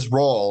fill his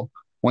role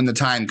when the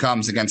time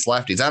comes against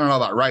lefties. I don't know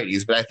about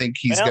righties, but I think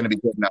he's going to be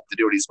good enough to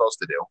do what he's supposed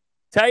to do.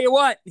 Tell you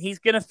what, he's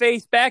going to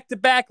face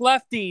back-to-back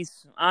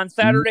lefties on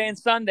Saturday and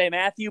Sunday,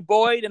 Matthew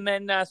Boyd and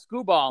then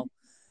Skubal.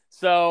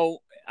 So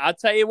I'll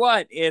tell you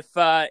what, if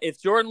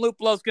Jordan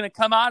Luplow is going to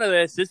come out of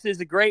this is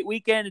a great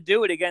weekend to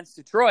do it against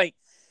Detroit,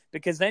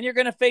 because then you're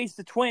going to face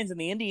the Twins, and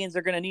the Indians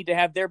are going to need to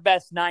have their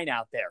best 9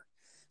 out there.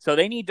 So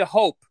they need to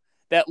hope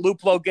that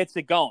Luplow gets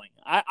it going.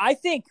 I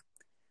think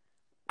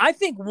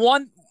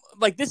one,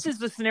 like, this is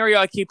the scenario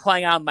I keep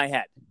playing out in my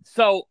head.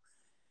 So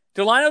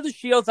Delino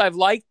DeShields, I've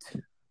liked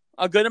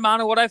a good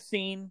amount of what I've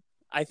seen.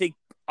 I think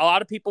a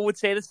lot of people would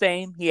say the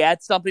same. He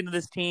adds something to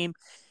this team,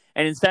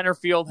 and in center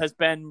field has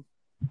been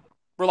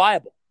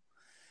reliable.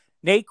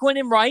 Naquin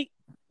and right,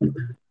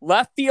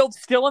 left field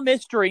still a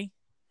mystery.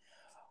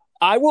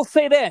 I will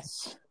say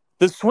this: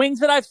 the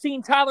swings that I've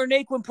seen Tyler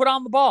Naquin put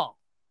on the ball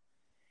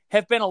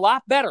have been a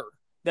lot better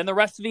than the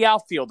rest of the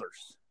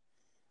outfielders.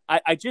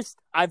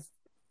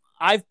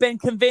 I've been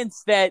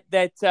convinced that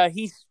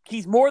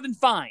he's more than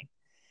fine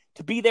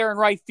to be there in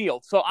right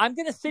field. So I'm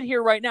going to sit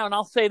here right now and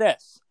I'll say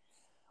this: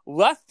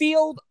 left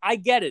field, I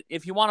get it.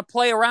 If you want to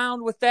play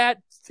around with that,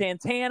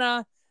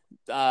 Santana,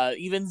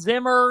 even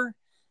Zimmer,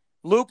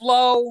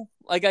 Luplow,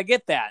 like, I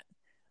get that.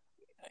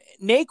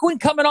 Naquin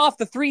coming off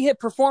the 3-hit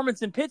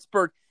performance in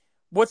Pittsburgh,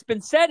 what's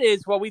been said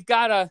is, well, we've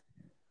got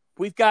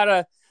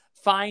to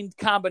find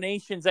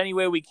combinations any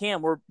way we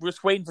can. We're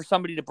just waiting for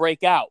somebody to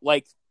break out.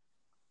 Like,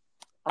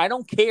 I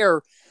don't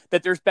care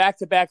that there's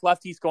back-to-back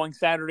lefties going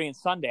Saturday and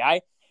Sunday.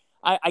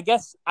 I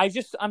guess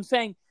I'm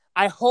saying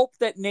I hope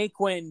that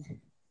Naquin,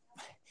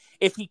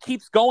 if he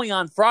keeps going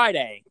on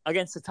Friday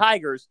against the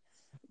Tigers,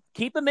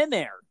 keep him in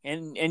there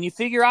and you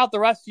figure out the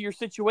rest of your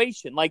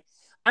situation. Like,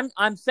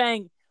 I'm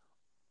saying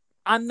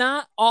I'm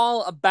not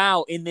all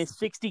about in this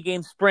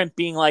 60-game sprint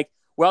being like,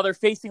 well, they're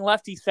facing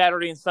lefties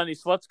Saturday and Sunday,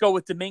 so let's go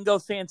with Domingo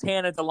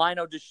Santana,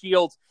 Delino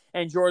DeShields,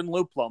 and Jordan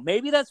Luplow.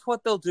 Maybe that's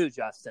what they'll do,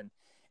 Justin.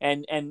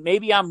 And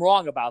maybe I'm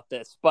wrong about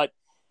this, but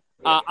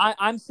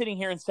I'm sitting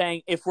here and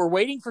saying, if we're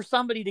waiting for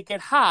somebody to get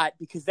hot,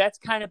 because that's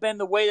kind of been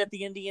the way that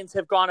the Indians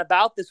have gone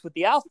about this with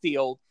the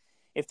outfield,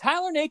 if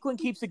Tyler Naquin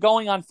keeps it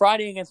going on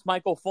Friday against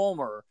Michael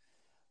Fulmer,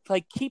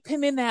 like, keep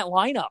him in that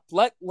lineup.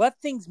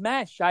 Let things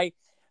mesh.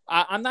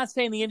 I'm not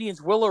saying the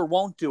Indians will or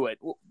won't do it.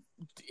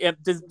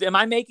 Am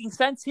I making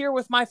sense here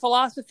with my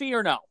philosophy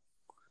or no?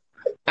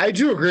 I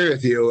do agree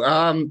with you.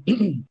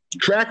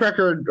 Track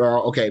record,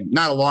 okay,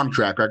 not a long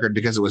track record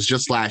because it was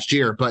just last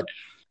year, but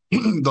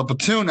the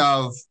platoon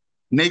of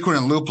Naquin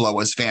and Luplow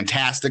was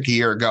fantastic a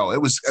year ago.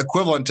 It was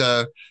equivalent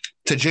to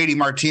JD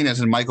Martinez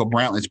and Michael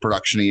Brantley's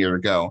production a year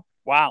ago.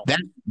 Wow.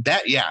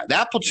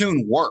 That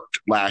platoon worked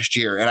last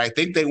year, and I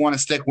think they want to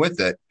stick with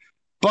it.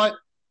 But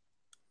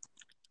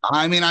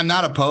I mean, I'm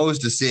not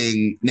opposed to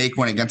seeing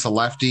Naquin against a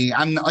lefty.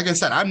 Like I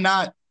said, I'm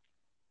not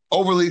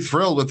overly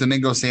thrilled with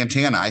Domingo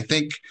Santana. I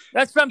think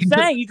that's what I'm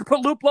saying. You could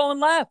put Luplow in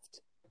left.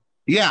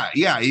 Yeah.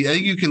 I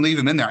think you can leave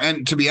him in there.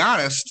 And to be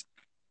honest,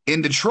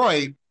 in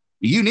Detroit,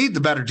 you need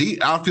the better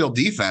outfield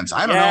defense.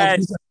 I don't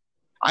know.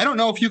 I don't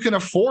know if you can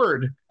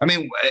afford. I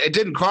mean, it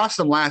didn't cost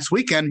them last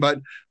weekend, but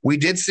we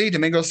did see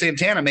Domingo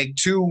Santana make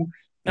two.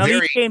 Now,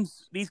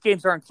 these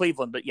games are in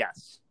Cleveland, but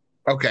yes.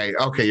 Okay,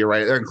 you're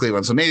right. They're in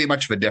Cleveland, so maybe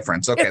much of a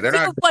difference. Okay, they're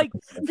not.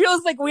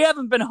 Feels like we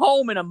haven't been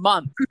home in a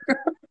month.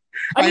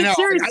 I mean,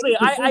 seriously,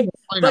 I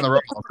playing on the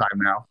road all the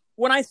time now.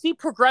 When I see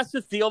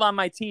Progressive Field on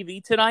my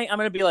TV tonight, I'm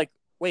going to be like,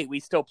 wait,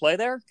 we still play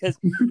there? Because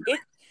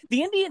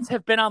the Indians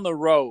have been on the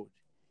road,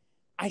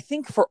 I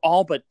think, for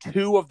all but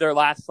 2 of their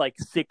last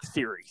 6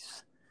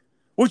 series,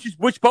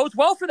 which bodes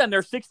well for them.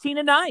 They're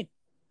 16-9.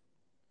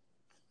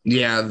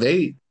 Yeah,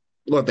 they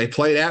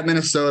played at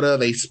Minnesota.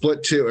 They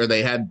split 2, or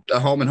they had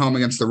a home and home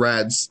against the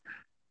Reds.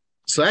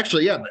 So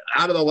actually, yeah,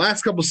 out of the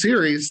last couple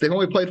series, they've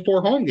only played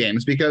 4 home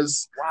games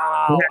because.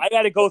 Wow, I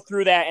got to go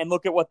through that and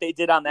look at what they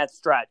did on that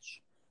stretch.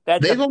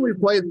 They've only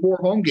played 4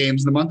 home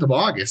games in the month of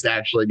August,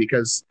 actually,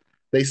 because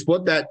they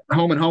split that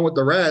home and home with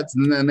the Reds,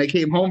 and then they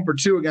came home for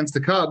 2 against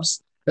the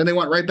Cubs. Then they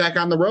went right back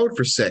on the road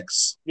for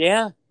 6.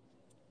 Yeah.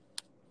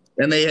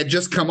 And they had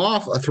just come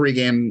off a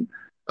 3-game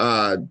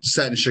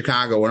set in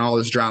Chicago when all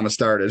this drama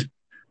started.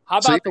 How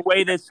about the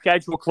way this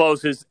schedule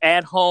closes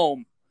at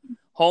home?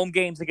 Home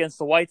games against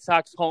the White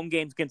Sox, home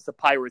games against the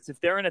Pirates.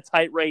 If they're in a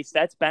tight race,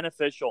 that's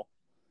beneficial.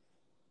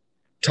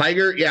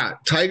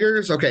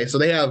 Tigers. Okay, so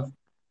they have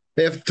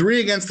 3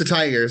 against the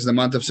Tigers in the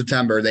month of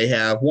September. They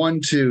have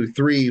 1, 2,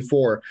 3,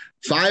 4,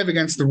 5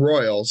 against the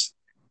Royals,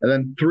 and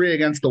then 3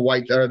 against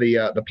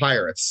the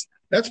Pirates.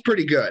 That's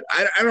pretty good.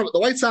 I don't. The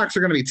White Sox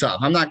are going to be tough.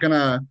 I'm not going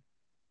to.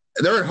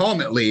 They're at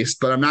home at least,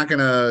 but I'm not going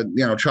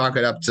to chalk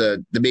it up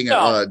to the being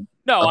No,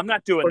 I'm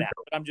not doing that.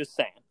 But I'm just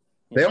saying.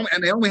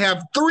 They only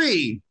have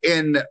 3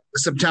 in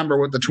September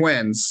with the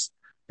Twins.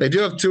 They do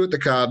have 2 with the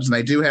Cubs, and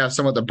they do have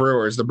some with the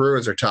Brewers. The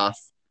Brewers are tough.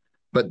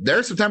 But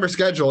their September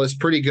schedule is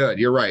pretty good.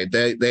 You're right.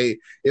 They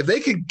if they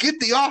could get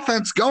the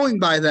offense going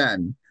by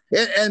then,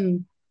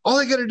 and all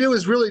they got to do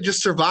is really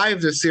just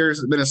survive this series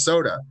with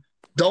Minnesota.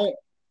 Don't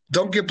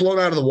get blown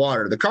out of the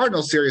water. The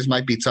Cardinals series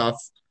might be tough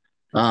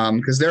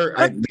because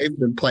they've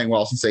been playing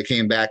well since they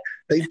came back.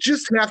 They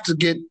just have to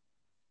get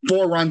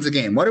 4 runs a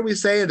game. What do we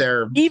say?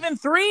 They're even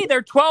 3.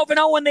 They're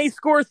 12-0 when they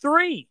score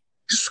 3.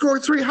 Score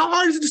 3. How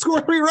hard is it to score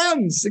 3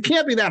 runs? It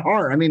can't be that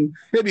hard. I mean,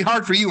 it'd be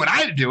hard for you and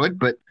I to do it,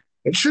 but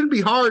it shouldn't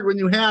be hard when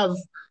you have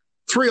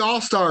 3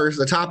 all-stars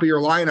at the top of your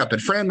lineup,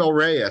 and Franmil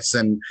Reyes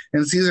and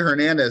Cesar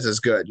Hernandez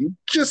is good. You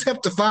just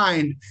have to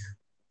find,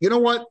 you know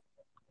what?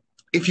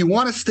 If you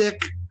want to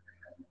stick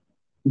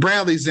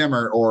Bradley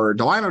Zimmer or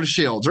Delino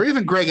DeShields or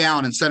even Greg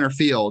Allen in center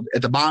field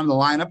at the bottom of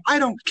the lineup, I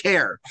don't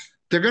care.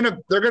 They're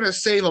gonna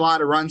save a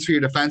lot of runs for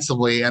you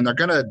defensively, and they're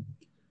gonna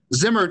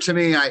Zimmer to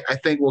me, I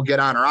think will get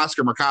on, or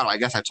Oscar Mercado. I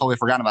guess I totally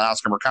forgot about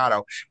Oscar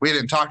Mercado. We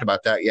haven't talked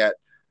about that yet.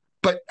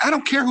 But I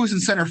don't care who's in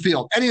center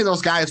field. Any of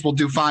those guys will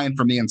do fine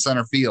for me in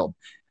center field.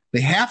 They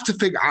have to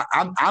figure –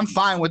 I'm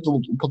fine with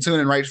the platoon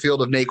in right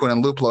field of Naquin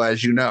and Luplow,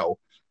 as you know.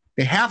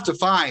 They have to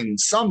find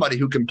somebody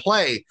who can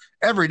play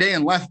every day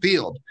in left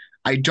field.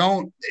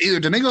 Either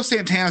Domingo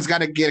Santana's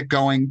got to get it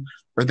going,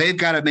 or they've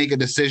got to make a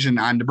decision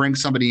on to bring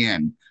somebody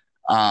in.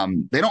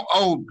 They don't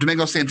owe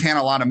Domingo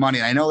Santana a lot of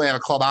money. I know they have a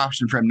club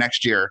option for him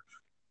next year.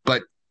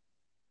 But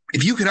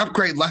if you can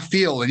upgrade left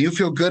field and you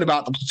feel good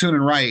about the platoon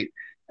and right –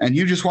 and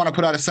you just want to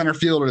put out a center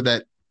fielder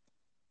that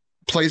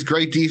plays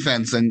great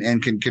defense and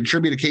can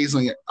contribute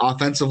occasionally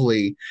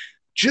offensively,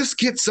 just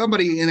get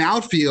somebody in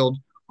outfield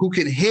who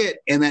can hit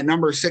in that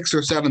number 6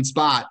 or 7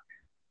 spot.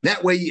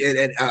 That way,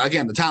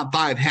 again, the top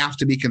 5 have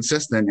to be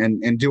consistent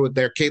and do what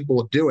they're capable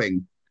of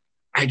doing.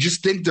 I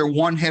just think they're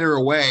one hitter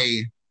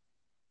away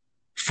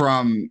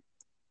from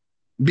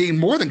being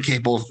more than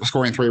capable of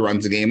scoring 3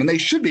 runs a game, and they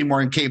should be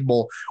more than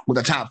capable with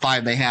the top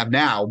 5 they have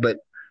now. But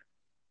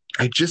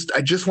I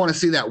just want to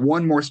see that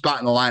one more spot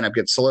in the lineup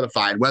get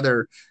solidified,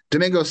 whether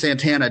Domingo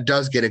Santana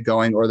does get it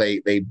going or they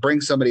bring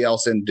somebody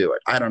else in to do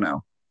it. I don't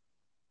know.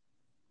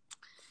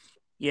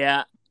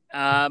 Yeah.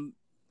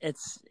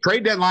 It's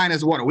trade deadline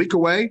is what, a week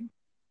away?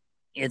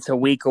 It's a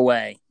week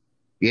away.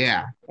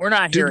 Yeah. We're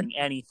not hearing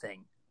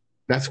anything.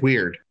 That's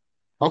weird.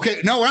 Okay.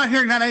 No, we're not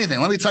hearing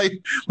anything. Let me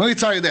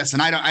tell you this.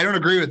 And I don't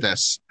agree with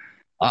this.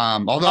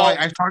 Although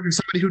I've talked to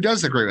somebody who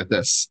does agree with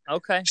this.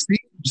 Okay.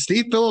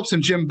 Steve Phillips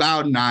and Jim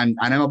Bowden on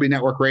MLB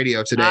Network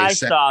Radio today. I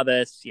saw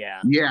this,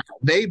 yeah. Yeah,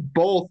 they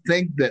both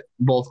think that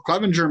both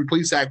Clevenger and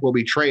Plesac will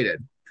be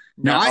traded.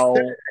 Now,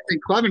 I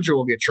think Clevenger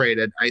will get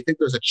traded. I think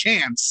there's a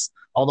chance,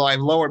 although I've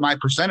lowered my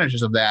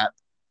percentages of that.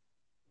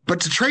 But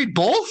to trade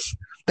both,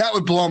 that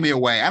would blow me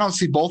away. I don't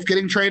see both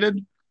getting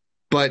traded,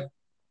 but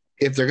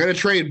if they're going to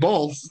trade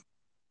both,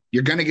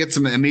 you're going to get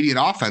some immediate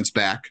offense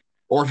back.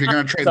 Or if you're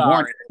going to trade one, you're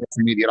going to get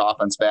some immediate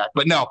offense back.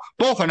 But no,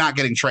 both are not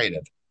getting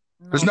traded.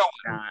 There's no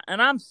way. And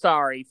I'm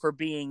sorry for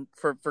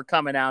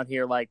coming out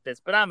here like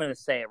this, but I'm going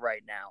to say it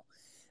right now.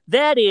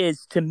 That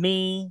is, to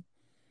me,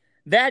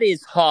 that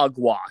is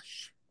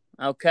hogwash.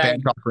 Okay.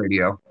 Bad talk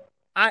radio.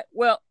 I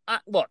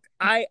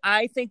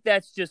think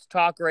that's just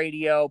talk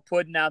radio,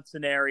 putting out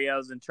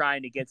scenarios and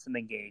trying to get some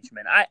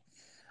engagement.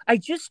 I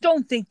just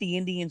don't think the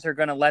Indians are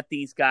going to let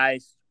these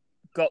guys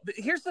go.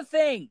 Here's the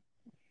thing.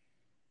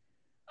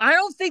 I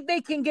don't think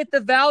they can get the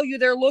value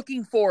they're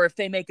looking for if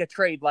they make a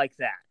trade like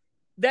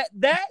that.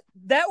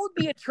 That would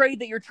be a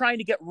trade that you're trying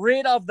to get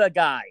rid of the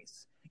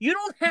guys. You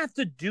don't have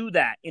to do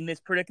that in this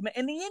predicament.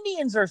 And the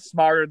Indians are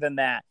smarter than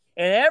that.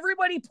 And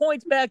everybody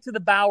points back to the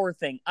Bauer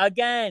thing.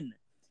 Again,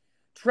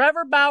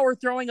 Trevor Bauer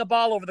throwing a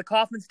ball over the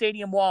Kauffman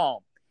Stadium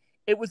wall.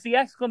 It was the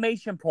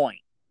exclamation point.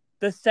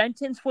 The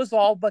sentence was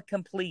all but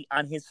complete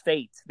on his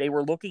fate. They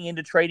were looking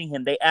into trading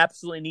him. They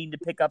absolutely needed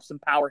to pick up some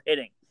power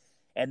hitting.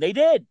 And they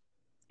did.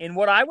 In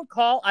what I would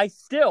call, I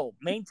still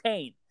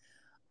maintain,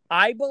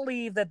 I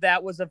believe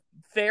that was a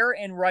fair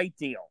and right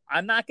deal.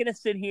 I'm not going to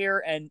sit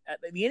here and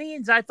the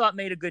Indians, I thought,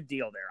 made a good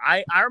deal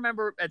there. I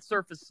remember at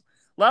surface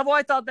level,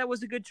 I thought that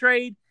was a good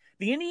trade.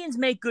 The Indians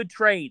make good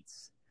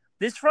trades.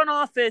 This front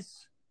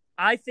office,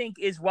 I think,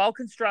 is well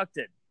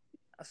constructed.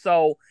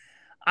 So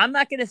I'm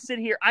not going to sit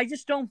here. I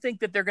just don't think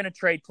that they're going to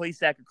trade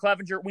Plesac or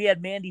Clevenger. We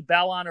had Mandy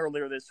Bell on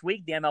earlier this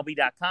week, the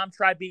MLB.com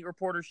Tri-Beat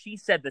reporter. She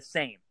said the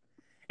same.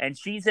 And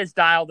she's as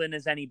dialed in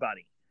as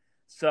anybody.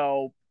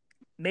 So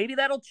maybe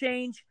that'll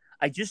change.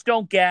 I just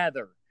don't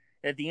gather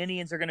that the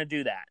Indians are going to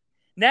do that.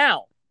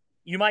 Now,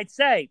 you might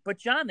say, but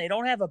John, they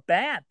don't have a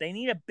bat. They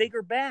need a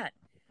bigger bat.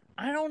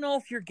 I don't know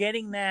if you're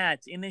getting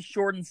that in this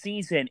shortened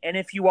season. And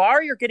if you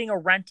are, you're getting a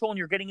rental and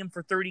you're getting him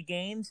for 30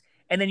 games.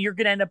 And then you're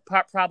going to end up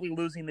probably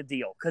losing the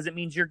deal because it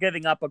means you're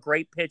giving up a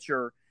great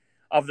pitcher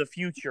of the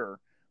future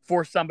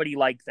for somebody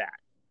like that.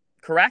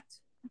 Correct?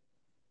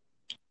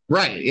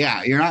 Right.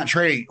 Yeah. You're not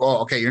trading.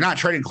 Well, okay. You're not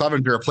trading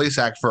Clevenger or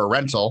Plesac for a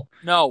rental.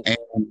 No.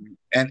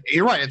 And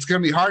you're right. It's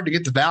going to be hard to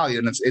get the value,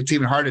 and it's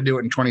even hard to do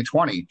it in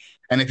 2020.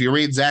 And if you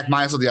read Zach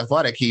Meisel, The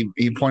Athletic,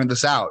 he pointed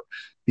this out.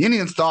 The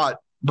Indians thought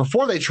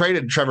before they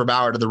traded Trevor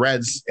Bauer to the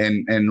Reds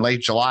in late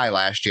July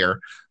last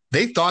year,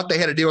 they thought they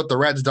had a deal with the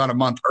Reds done a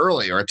month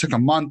early, or it took a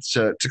month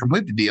to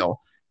complete the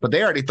deal. But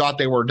they already thought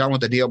they were done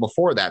with the deal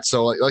before that.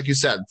 So, like you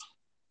said,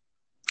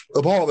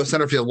 the ball of the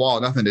center field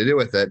wall had nothing to do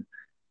with it.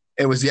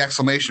 It was the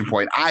exclamation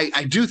point.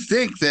 I do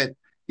think that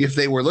if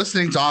they were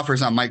listening to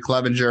offers on Mike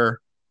Clevenger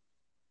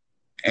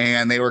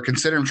and they were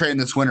considering trading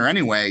this winter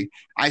anyway,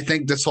 I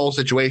think this whole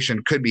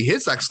situation could be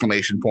his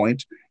exclamation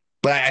point.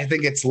 But I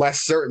think it's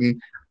less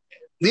certain.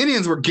 The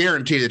Indians were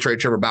guaranteed to trade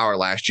Trevor Bauer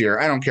last year.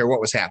 I don't care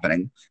what was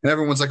happening. And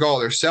everyone's like, oh,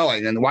 they're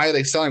selling. And why are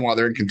they selling while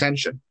they're in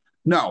contention?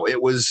 No,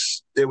 it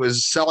was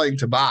selling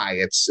to buy.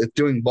 It's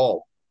doing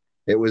both.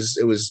 It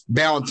was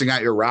balancing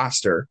out your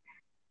roster.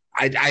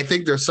 I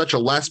think there's such a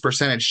less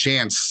percentage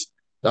chance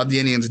of the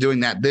Indians doing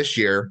that this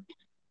year.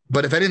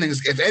 But if anything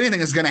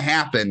is going to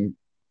happen,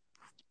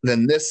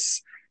 then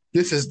this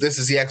is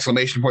the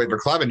exclamation point for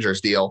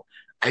Clevenger's deal.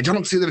 I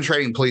don't see them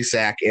trading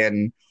Plesac,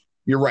 and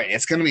you're right.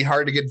 It's going to be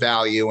hard to get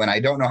value, and I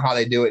don't know how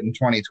they do it in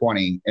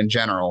 2020 in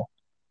general.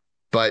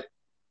 But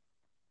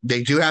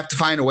they do have to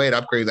find a way to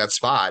upgrade that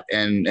spot,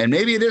 and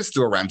maybe it is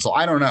through a rental.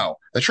 I don't know.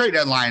 The trade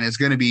deadline is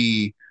going to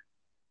be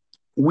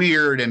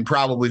weird and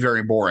probably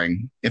very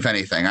boring, if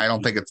anything. I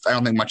don't think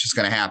much is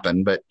going to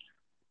happen, but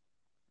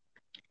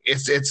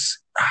it's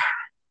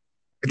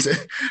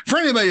for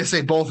anybody to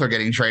say both are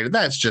getting traded,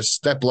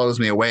 that blows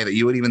me away that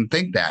you would even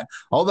think that.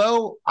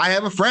 Although I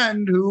have a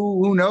friend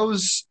who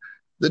knows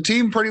the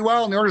team pretty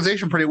well and the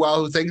organization pretty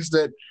well, who thinks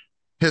that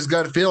his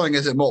gut feeling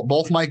is that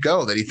both might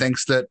go, that he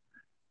thinks that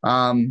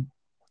the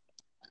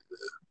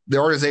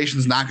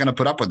organization's not going to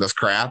put up with this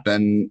crap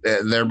and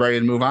they're ready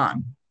to move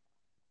on,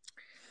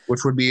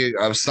 which would be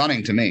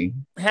stunning to me.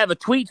 I have a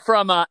tweet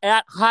from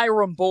at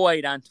Hiram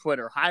Boyd on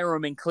Twitter,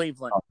 Hiram in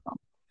Cleveland.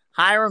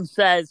 Hiram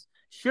says,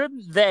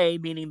 shouldn't they,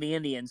 meaning the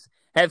Indians,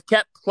 have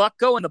kept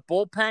Plutko in the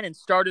bullpen and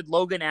started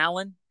Logan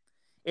Allen?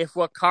 If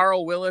what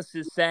Carl Willis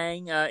is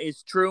saying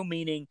is true,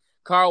 meaning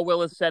Carl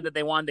Willis said that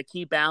they wanted to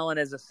keep Allen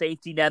as a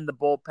safety net in the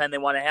bullpen. They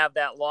want to have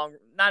that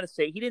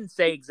he didn't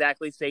say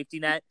exactly safety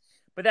net,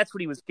 but that's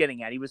what he was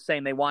getting at. He was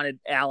saying they wanted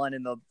Allen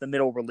in the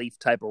middle relief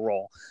type of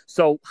role.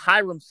 So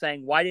Hiram's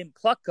saying, why didn't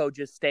Plutko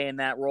just stay in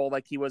that role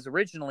like he was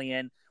originally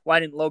in? Why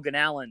didn't Logan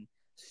Allen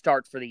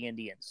start for the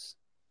Indians?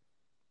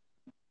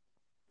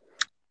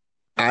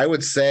 I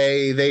would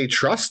say they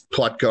trust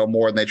Plutko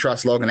more than they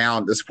trust Logan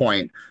Allen at this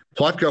point.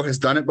 Plutko has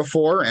done it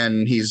before,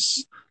 and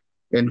he's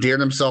endeared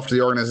himself to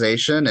the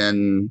organization,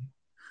 and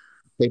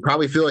they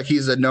probably feel like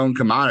he's a known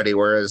commodity,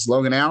 whereas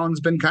Logan Allen's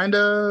been kind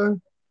of,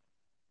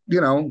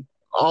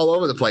 all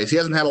over the place. He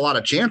hasn't had a lot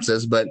of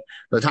chances, but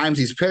the times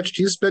he's pitched,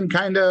 he's been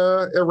kind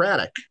of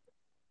erratic.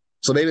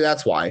 So maybe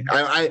that's why.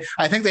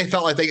 I think they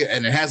felt like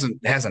and it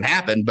hasn't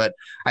happened, but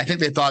I think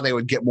they thought they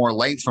would get more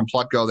length from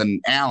Plutko than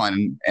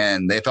Allen,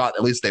 and they thought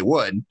at least they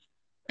would,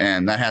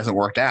 and that hasn't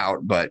worked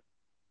out. But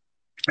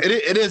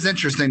it is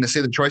interesting to see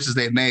the choices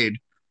they've made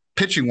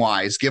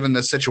pitching-wise, given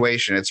this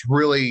situation. It's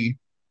really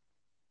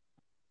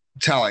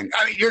telling.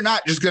 I mean, you're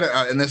not just going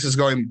to and this is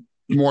going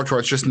more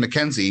towards Tristan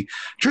McKenzie.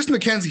 Tristan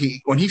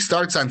McKenzie, when he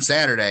starts on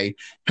Saturday,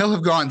 he'll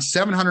have gone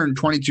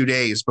 722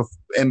 days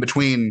in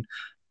between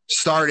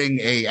starting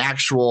a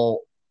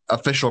actual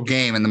official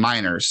game in the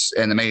minors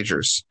and the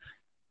majors.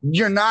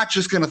 you're not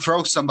just going to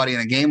throw somebody in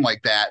a game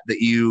like that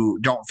you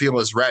don't feel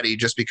is ready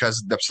just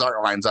because the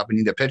start line's up and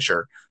you need a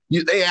pitcher.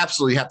 They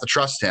absolutely have to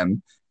trust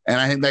him. And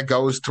I think that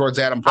goes towards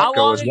Adam How Plutko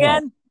long as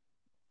again? well.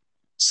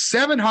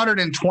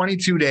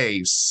 722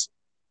 days.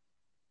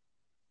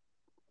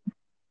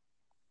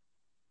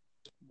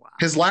 Wow.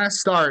 His last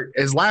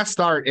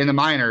start in the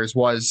minors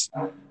was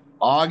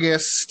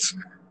August.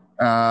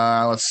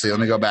 Let's see. Let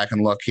me go back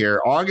and look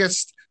here.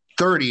 August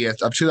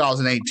 30th of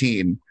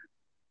 2018.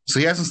 So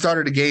he hasn't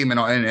started a game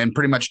in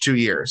pretty much 2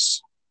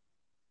 years.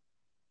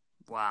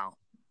 Wow.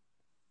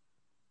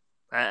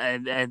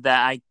 And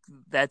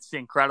that's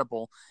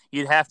incredible.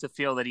 You'd have to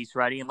feel that he's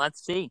ready. And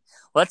let's see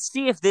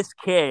if this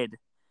kid.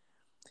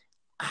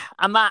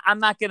 I'm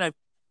not going to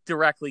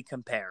directly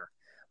compare,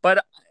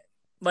 but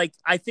like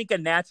I think a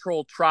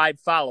natural Tribe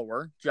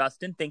follower,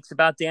 Justin, thinks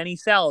about Danny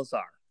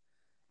Salazar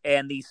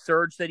and the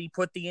surge that he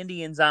put the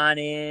Indians on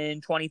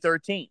in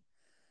 2013.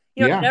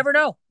 You never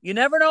know. You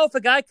never know if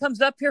a guy comes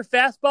up here,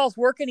 fastball's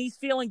working, he's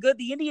feeling good.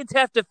 The Indians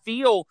have to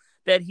feel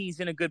that he's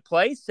in a good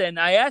place. And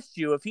I asked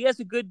you, if he has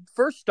a good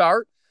first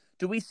start,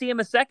 do we see him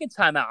a second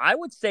time out? I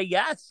would say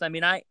yes. I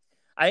mean, I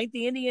think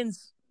the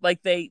Indians,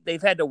 like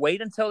they've had to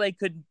wait until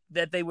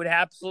they would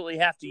absolutely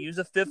have to use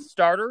a fifth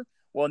starter.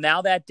 Well,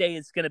 now that day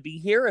is going to be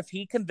here. If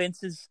he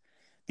convinces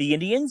the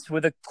Indians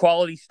with a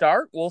quality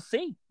start, we'll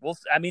see.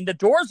 I mean, the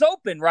door's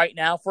open right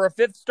now for a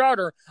fifth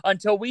starter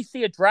until we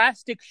see a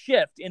drastic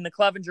shift in the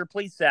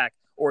Clevenger-Plesac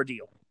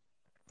ordeal.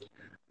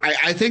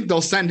 I think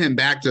they'll send him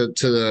back to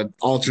the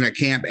alternate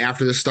camp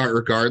after the start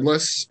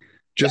regardless,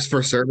 just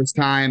for service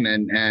time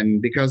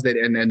and because to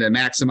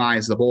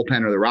maximize the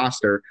bullpen or the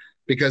roster,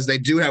 because they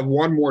do have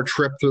one more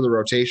trip through the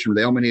rotation.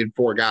 They only need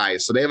 4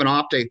 guys. So they have an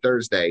off day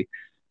Thursday.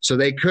 So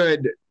they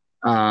could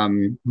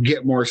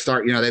get more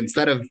start.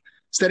 Instead of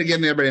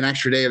giving everybody an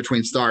extra day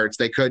between starts,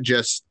 they could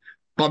just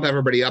bump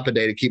everybody up a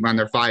day to keep them on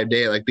their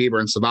 5-day like Bieber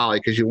and Savali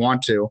because you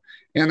want to.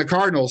 And the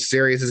Cardinals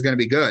series is going to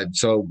be good.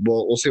 So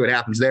we'll see what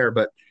happens there.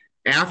 But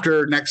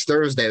after next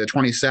Thursday, the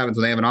 27th,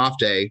 when they have an off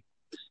day,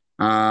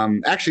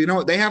 actually,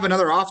 they have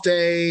another off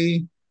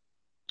day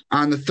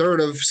on the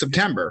 3rd of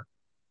September.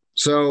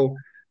 So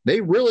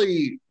they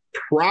really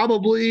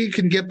probably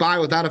can get by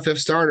without a fifth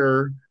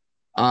starter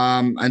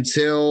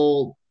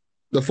until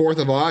the 4th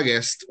of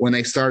August, when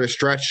they start a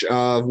stretch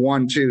of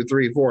 1, 2,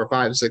 3, 4,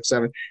 5, 6,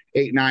 7,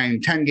 8,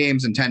 9, 10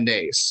 games in 10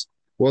 days.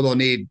 Well, they'll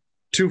need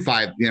 2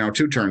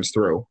 turns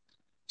through.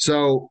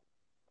 So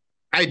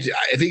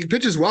if he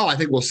pitches well, I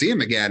think we'll see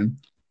him again.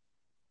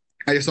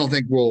 I just don't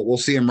think we'll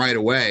see him right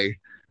away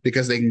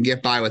because they can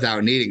get by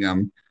without needing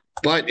him.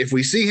 But if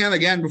we see him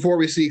again before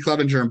we see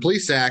Clevenger and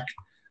Plesac,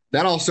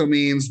 that also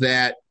means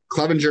that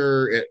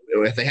Clevenger,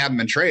 if they haven't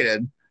been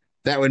traded,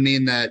 that would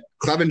mean that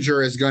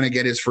Clevenger is going to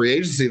get his free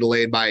agency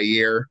delayed by a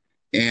year.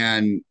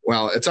 And,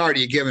 well, it's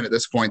already a given at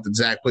this point that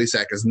Zach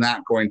Plesac is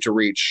not going to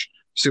reach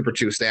Super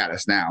 2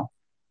 status now.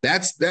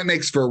 That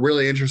makes for a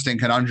really interesting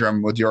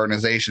conundrum with the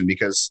organization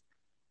because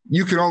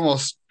you can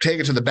almost take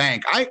it to the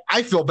bank.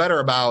 I feel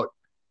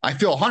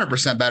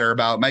 100% better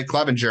about Mike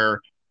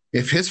Clevenger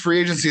if his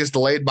free agency is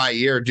delayed by a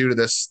year due to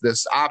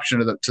this option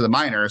to the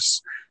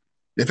minors.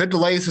 If it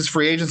delays his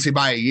free agency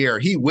by a year,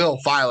 he will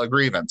file a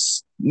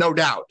grievance. No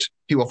doubt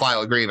he will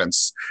file a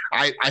grievance.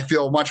 I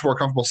feel much more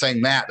comfortable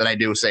saying that than I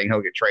do saying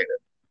he'll get traded.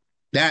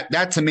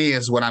 That to me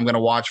is what I'm going to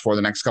watch for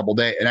the next couple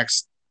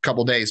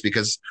days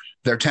because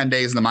their 10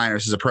 days in the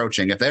minors is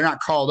approaching. If they're not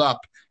called up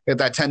at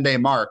that 10-day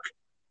mark,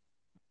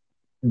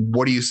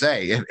 what do you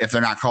say if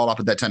they're not called up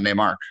at that 10-day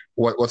mark?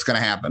 What's going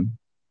to happen?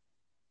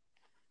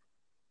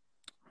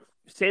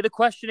 Say the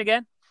question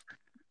again.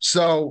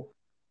 So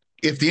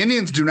if the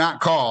Indians do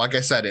not call, like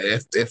I said,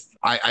 if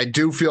I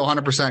do feel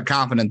 100%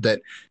 confident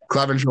that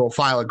Clevenger will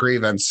file a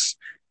grievance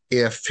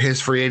if his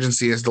free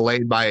agency is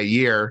delayed by a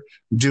year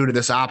due to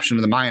this option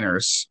to the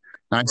minors.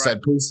 And I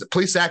said,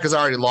 Plesac has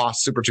already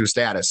lost Super 2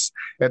 status.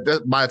 By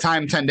the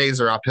time 10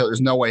 days are up,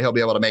 there's no way he'll be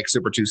able to make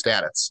Super 2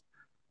 status.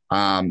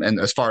 And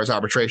as far as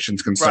arbitration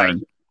is concerned.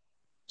 Right.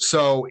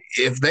 So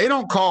if they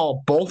don't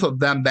call both of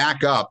them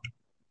back up,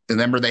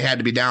 remember they had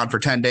to be down for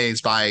 10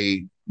 days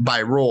by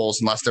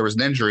rules unless there was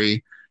an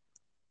injury.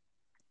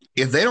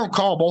 If they don't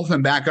call both of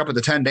them back up at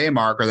the 10-day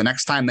mark or the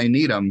next time they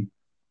need them,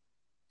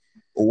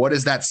 what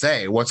does that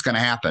say? What's going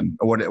to happen?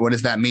 What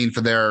does that mean for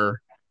their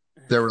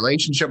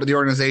relationship with the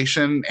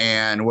organization,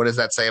 and what does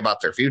that say about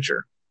their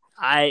future?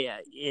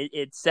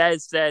 It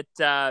says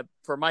that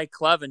for Mike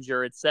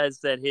Clevenger, it says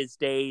that his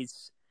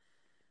days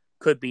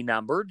could be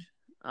numbered.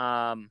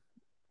 But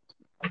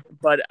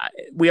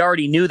we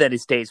already knew that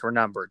his days were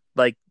numbered.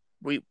 Like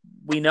we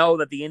know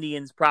that the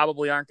Indians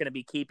probably aren't going to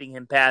be keeping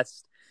him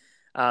past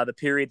the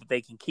period that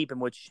they can keep him,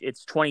 which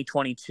it's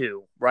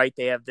 2022, right?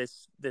 They have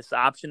this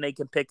option they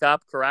can pick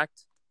up,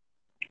 correct?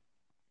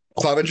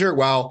 Clevenger,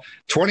 well,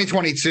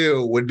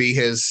 2022 would be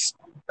his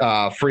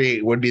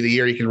would be the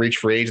year he can reach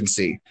free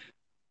agency.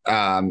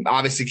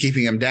 Obviously,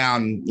 keeping him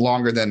down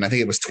longer than I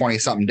think it was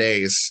 20-something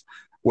days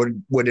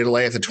would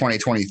delay it to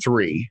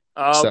 2023.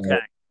 Okay, so,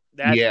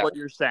 that's what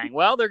you're saying.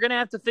 Well, they're going to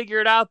have to figure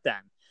it out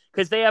then,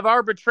 because they have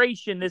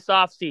arbitration this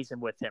offseason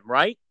with him,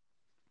 right?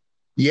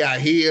 Yeah,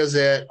 he is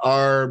at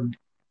R2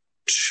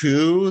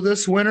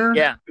 this winter.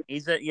 Yeah,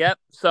 he's at, yep.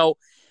 So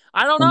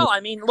I don't know. I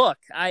mean, look,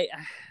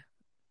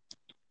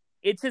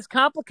 it's as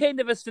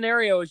complicated of a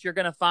scenario as you're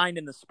going to find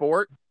in the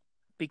sport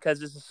because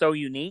this is so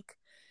unique.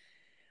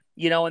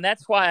 And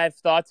that's why I've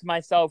thought to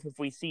myself, if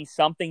we see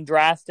something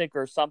drastic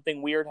or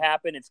something weird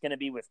happen, it's going to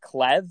be with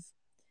Clev.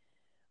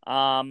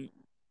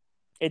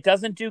 It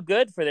doesn't do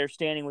good for their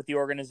standing with the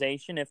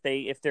organization if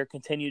they're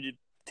continued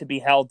to be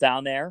held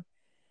down there.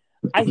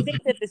 I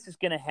think that this is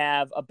going to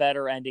have a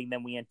better ending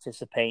than we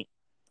anticipate.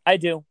 I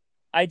do.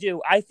 I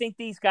think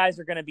these guys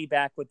are going to be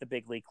back with the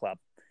big league club.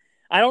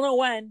 I don't know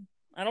when.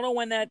 I don't know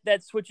when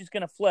that switch is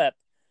going to flip,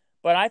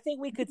 but I think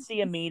we could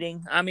see a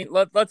meeting. I mean,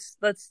 let's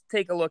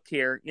take a look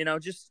here.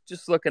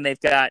 Just looking, they've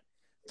got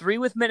 3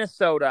 with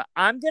Minnesota.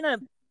 I'm gonna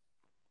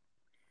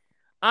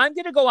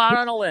go out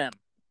on a limb.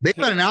 They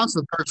haven't announced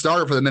the third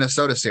starter for the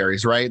Minnesota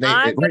series, right?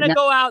 I'm going to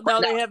go out. No,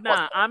 they have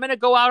not. I'm going to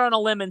go out on a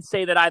limb and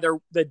say that either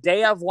the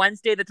day of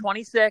Wednesday the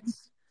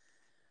 26th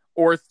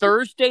or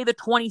Thursday the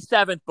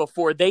 27th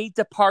before they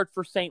depart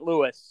for St.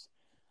 Louis,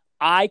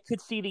 I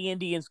could see the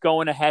Indians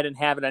going ahead and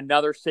having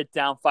another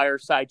sit-down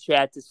fireside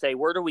chat to say,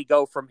 where do we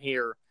go from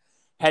here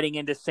heading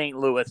into St.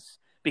 Louis?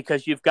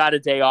 Because you've got a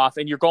day off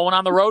and you're going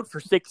on the road for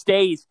 6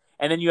 days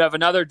and then you have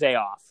another day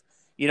off.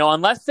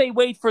 Unless they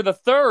wait for the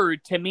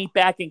 3rd to meet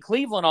back in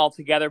Cleveland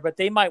altogether, but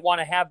they might want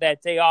to have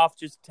that day off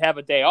just to have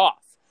a day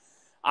off.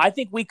 I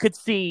think we could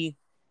see,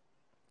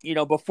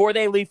 before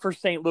they leave for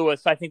St.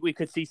 Louis, I think we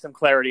could see some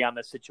clarity on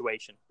this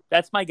situation.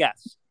 That's my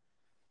guess.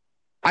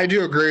 I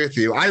do agree with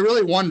you. I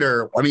really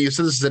wonder, you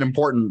said this is an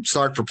important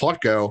start for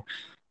Plutko,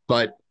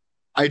 but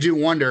I do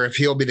wonder if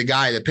he'll be the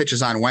guy that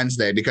pitches on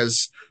Wednesday,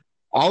 because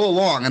all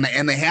along,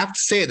 and they have to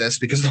say this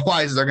because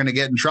otherwise they're going to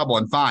get in trouble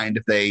and fined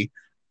if they –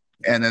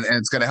 and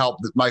it's going to help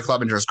Mike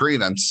Clevenger's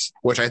grievance,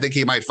 which I think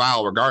he might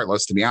file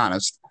regardless, to be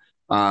honest.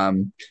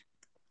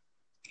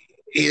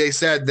 They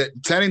said that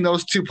sending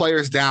those 2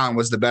 players down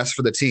was the best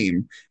for the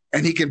team.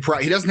 And he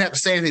doesn't have to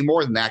say anything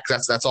more than that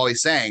because that's all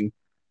he's saying.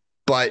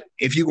 But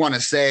if you want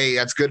to say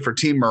that's good for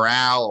team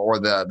morale or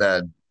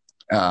the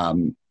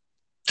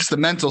just the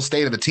mental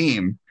state of the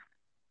team,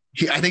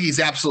 I think he's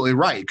absolutely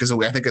right, because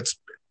I think it's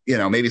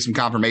maybe some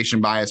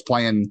confirmation bias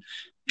playing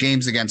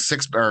games against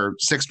 6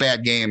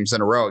 bad games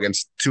in a row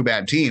against 2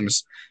 bad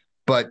teams,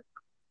 but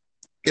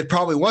it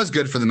probably was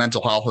good for the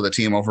mental health of the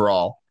team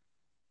overall.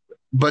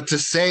 But to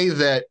say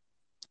that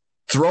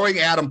throwing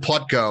Adam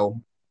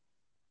Plutko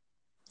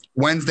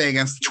Wednesday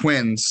against the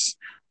Twins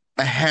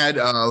ahead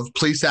of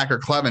Plesac or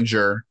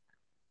Clevenger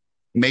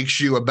makes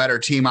you a better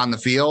team on the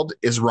field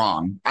is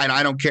wrong.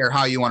 I don't care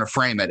how you want to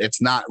frame it.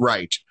 It's not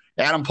right.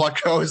 Adam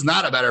Plutko is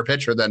not a better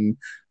pitcher than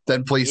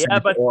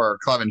Plesac or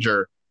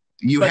Clevenger.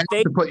 You have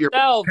to put your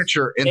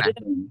pitcher in that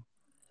game.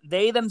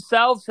 They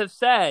themselves have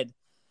said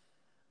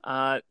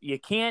you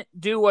can't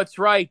do what's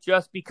right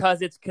just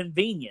because it's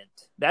convenient.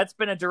 That's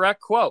been a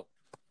direct quote.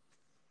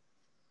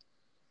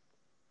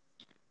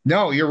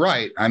 No, you're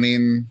right.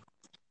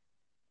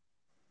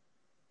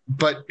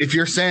 But if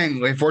you're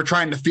saying, if we're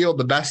trying to field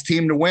the best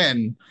team to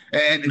win,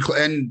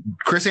 and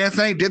Chris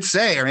Anthony did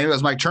say, or maybe it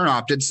was Mike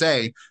Chernoff did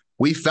say,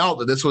 we felt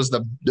that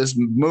this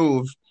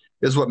move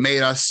is what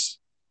made us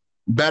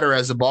better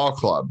as a ball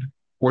club.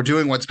 We're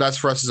doing what's best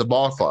for us as a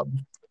ball club.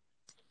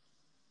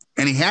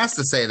 And he has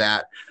to say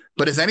that.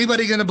 But is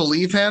anybody going to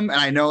believe him? And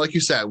I know, like you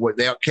said,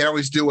 they can't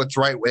always do what's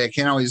right. They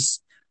can't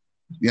always,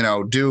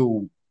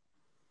 do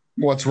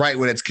what's right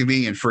when it's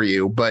convenient for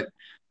you. But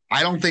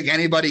I don't think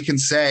anybody can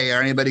say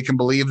or anybody can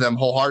believe them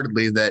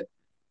wholeheartedly that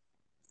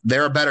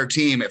they're a better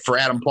team for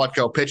Adam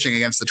Plutko pitching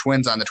against the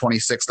Twins on the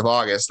 26th of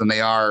August than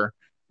they are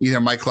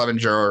either Mike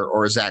Clevenger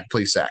or Zach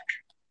Plesac.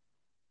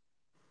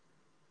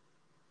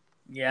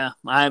 Yeah,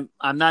 I'm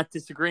not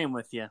disagreeing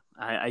with you.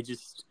 I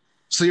just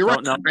so you're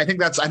right. Know. I think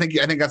that's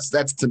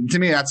to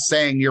me that's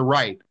saying you're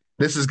right.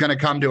 This is going to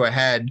come to a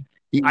head.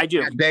 I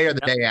do. That day or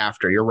the day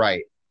after. You're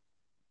right.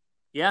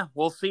 Yeah,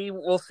 we'll see.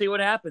 We'll see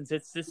what happens.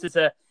 It's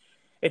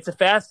a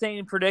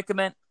fascinating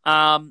predicament.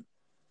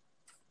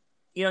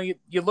 You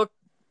look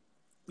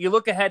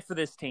ahead for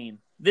this team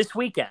this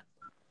weekend.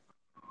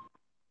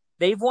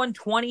 They've won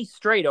 20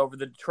 straight over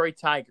the Detroit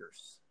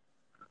Tigers.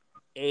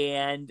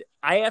 And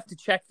I have to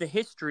check the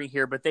history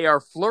here, but they are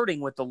flirting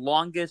with the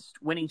longest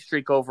winning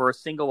streak over a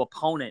single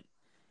opponent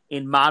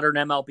in modern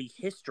MLB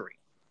history.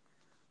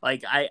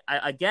 Like,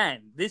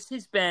 again, this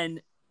has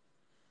been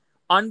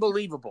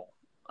unbelievable,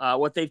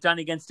 what they've done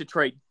against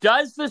Detroit.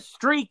 Does the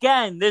streak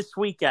end this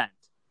weekend?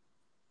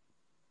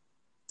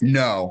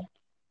 No.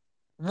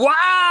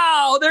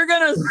 Wow, they're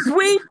going to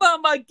sweep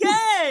them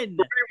again. 3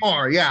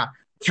 more, yeah.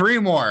 3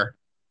 more.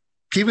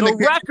 Keeping the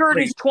record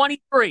is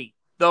 23.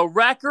 The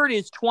record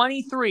is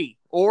 23.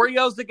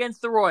 Orioles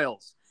against the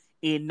Royals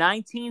in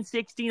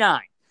 1969.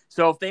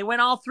 So if they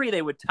win all 3,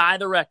 they would tie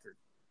the record.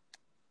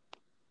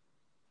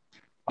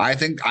 I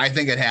think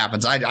it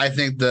happens. I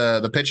think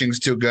the pitching's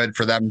too good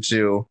for them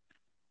to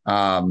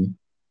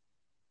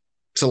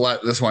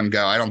let this one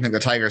go. I don't think the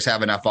Tigers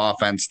have enough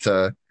offense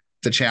to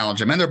to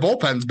challenge him. And their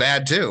bullpen's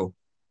bad too.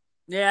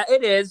 Yeah,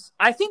 it is.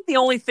 I think the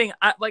only thing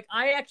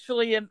I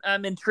actually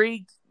am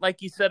intrigued,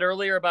 like you said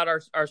earlier, about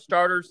our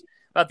starters,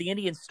 about the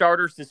Indian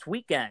starters this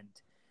weekend.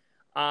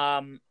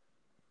 I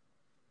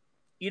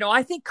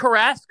think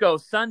Carrasco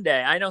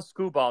Sunday. I know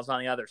Screwball's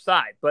on the other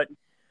side, but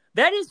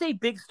that is a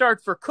big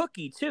start for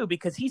Cookie too,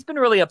 because he's been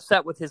really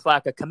upset with his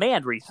lack of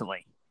command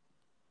recently.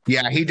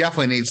 Yeah, he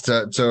definitely needs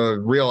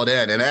to reel it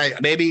in.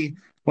 And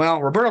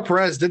Roberto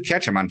Perez did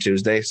catch him on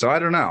Tuesday, so I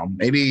don't know.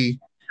 Maybe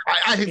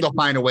I think they'll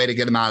find a way to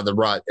get him out of the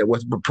rut.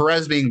 With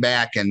Perez being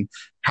back and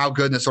how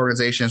good this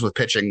organization is with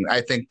pitching, I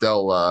think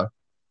they'll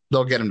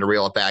get him to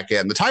reel it back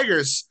in. The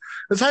Tigers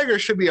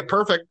should be a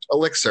perfect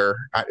elixir.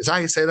 Is that how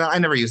you say that? I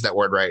never used that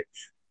word right.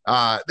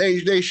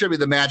 They should be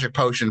the magic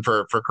potion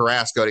for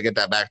Carrasco to get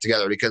that back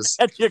together, because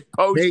magic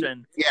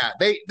potion.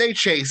 They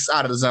chase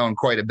out of the zone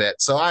quite a bit.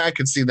 So I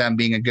could see them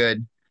being a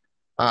good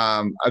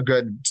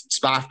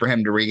spot for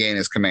him to regain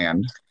his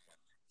command.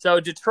 So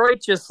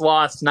Detroit just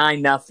lost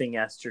 9-0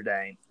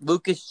 yesterday.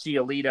 Lucas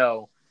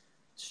Giolito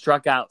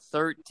struck out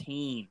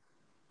 13.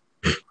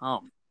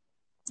 Oh.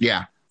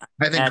 Yeah.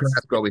 I think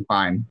Carrasco will be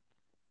fine.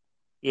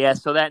 Yeah,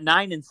 so that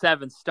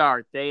 9-7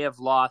 start, they have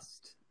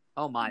lost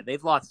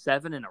they've lost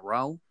 7 in a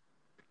row.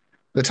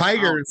 The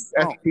Tigers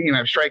as a team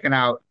have striken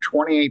out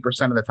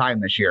 28% of the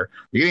time this year.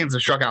 The Indians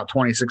have struck out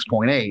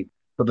 26.8,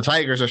 but the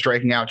Tigers are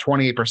striking out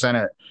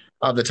 28%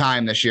 of the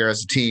time this year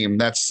as a team.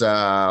 That's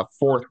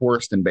fourth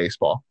worst in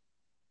baseball.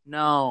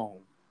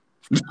 No.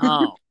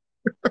 No.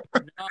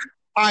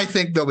 I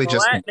think they'll be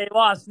They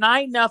lost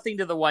 9-0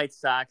 to the White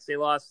Sox. They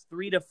lost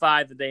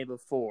 3-5 the day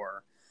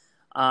before.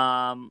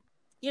 Lineup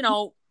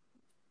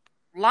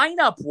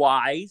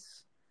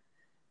wise,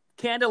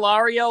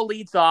 Candelario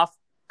leads off,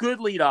 good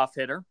leadoff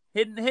hitter,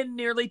 hitting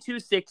nearly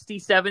 260,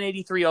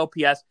 783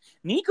 OPS.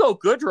 Nico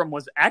Goodrum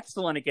was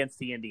excellent against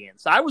the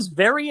Indians. I was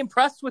very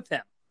impressed with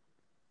him.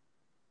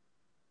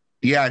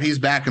 Yeah, he's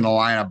back in the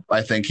lineup.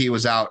 I think he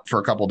was out for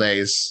a couple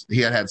days.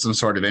 He had some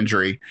sort of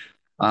injury.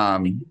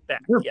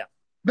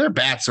 Their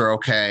bats are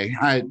okay.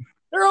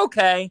 They're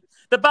okay.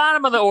 The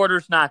bottom of the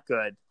order's not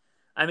good.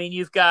 I mean,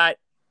 you've got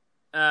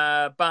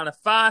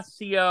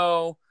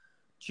Bonifacio,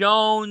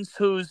 Jones,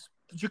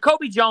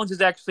 Jacoby Jones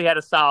has actually had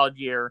a solid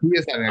year. He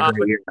is having a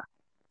great year.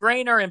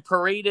 Grainer and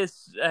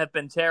Paredes have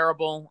been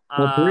terrible.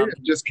 Paredes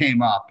just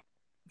came up.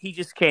 He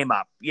just came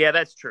up. Yeah,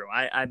 that's true.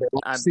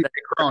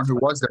 Crone, who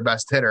was their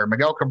best hitter.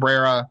 Miguel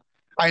Cabrera,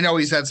 I know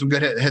he's had some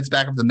good hits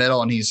back up the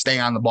middle and he's staying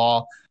on the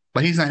ball,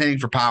 but he's not hitting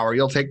for power.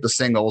 You'll take the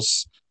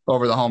singles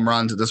over the home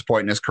runs at this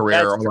point in his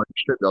career, or you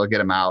should be able to get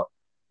him out.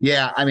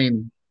 Yeah, I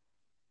mean,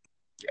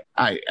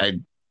 I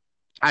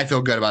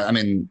feel good about it. I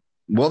mean,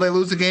 will they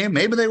lose the game?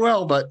 Maybe they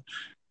will, but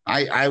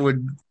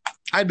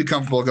I'd be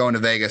comfortable going to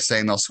Vegas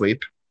saying they'll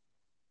sweep.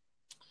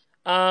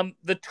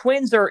 The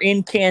Twins are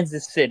in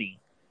Kansas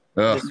City.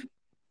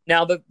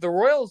 Now, the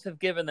Royals have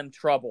given them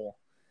trouble,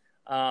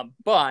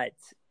 but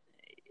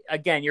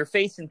again, you're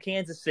facing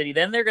Kansas City.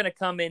 Then they're going to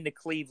come into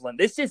Cleveland.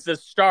 This is the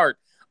start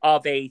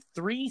of a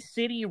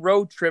 3-city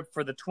road trip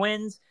for the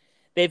Twins.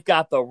 They've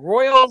got the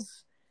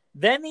Royals,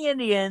 then the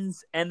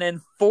Indians, and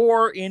then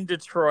 4 in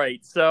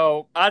Detroit.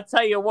 So I'll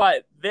tell you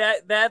what,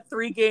 that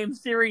 3-game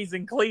series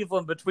in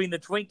Cleveland between the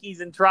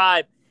Twinkies and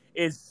Tribe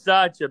is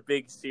such a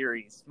big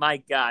series. My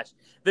gosh.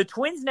 The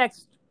Twins'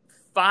 next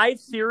 5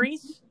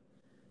 series,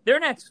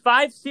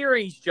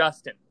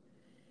 Justin,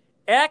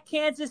 at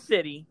Kansas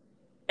City,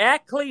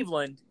 at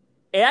Cleveland,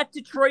 at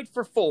Detroit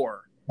for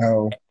 4,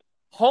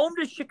 home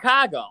to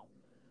Chicago,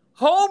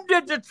 home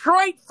to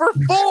Detroit for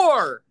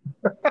 4.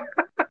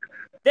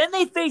 Then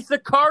they face the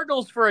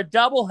Cardinals for a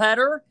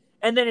doubleheader,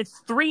 and then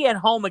it's 3 at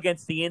home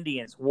against the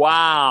Indians.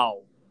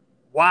 Wow.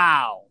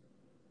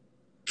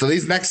 So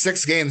these next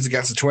 6 games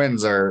against the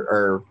Twins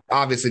are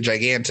obviously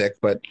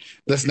gigantic, but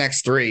this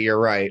next 3, you're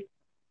right.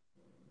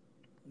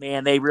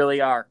 Man, they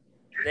really are.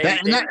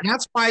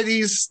 That's why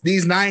these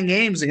 9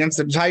 games against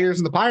the Tigers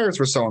and the Pirates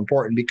were so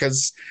important,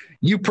 because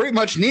you pretty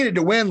much needed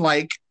to win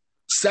like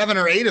 7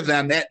 or 8 of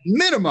them at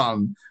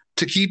minimum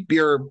to keep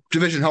your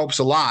division hopes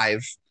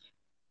alive.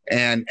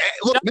 And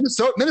look,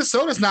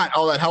 Minnesota's not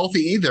all that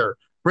healthy either.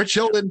 Rich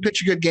Hill didn't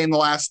pitch a good game the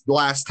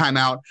last time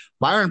out.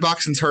 Byron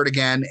Buxton's hurt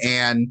again,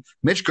 and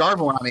Mitch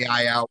Garver went on the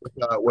IL with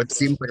what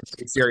seems like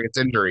a serious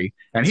injury,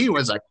 and he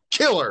was a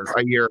killer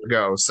a year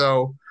ago.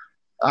 So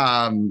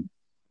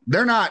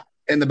they're not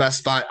in the best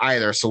spot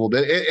either. So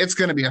it's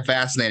going to be a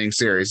fascinating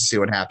series to see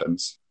what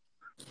happens.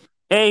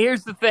 Hey,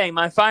 here's the thing.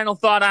 My final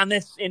thought on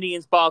this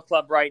Indians ball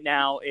club right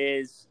now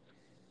is,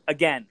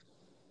 again,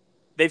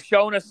 they've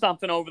shown us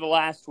something over the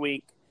last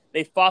week.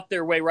 They fought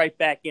their way right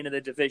back into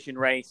the division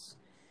race.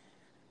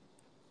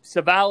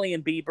 Savali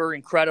and Bieber,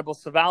 incredible.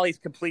 Savali's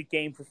complete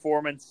game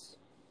performance,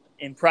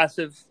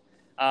 impressive.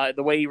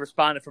 The way he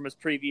responded from his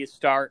previous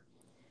start.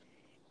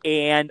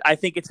 And I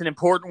think it's an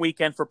important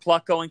weekend for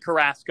Plucko and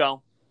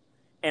Carrasco.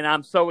 And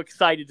I'm so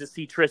excited to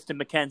see Tristan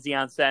McKenzie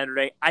on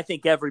Saturday. I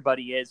think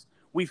everybody is.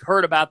 We've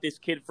heard about this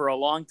kid for a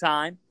long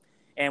time.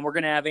 And we're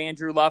going to have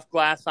Andrew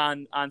Luffglass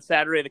on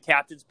Saturday, the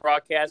captain's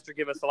broadcaster,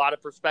 give us a lot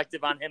of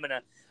perspective on him and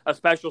a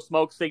special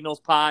smoke signals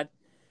pod.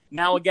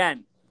 Now,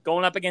 again,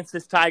 going up against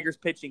this Tigers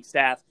pitching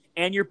staff,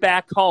 and you're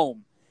back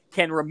home,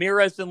 can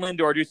Ramirez and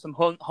Lindor do some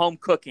home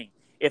cooking?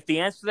 If the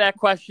answer to that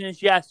question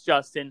is yes,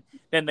 Justin,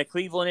 then the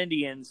Cleveland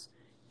Indians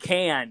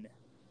can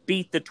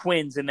beat the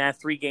Twins in that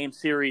 3-game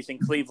series in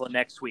Cleveland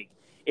next week.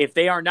 If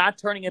they are not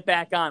turning it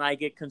back on, I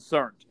get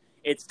concerned.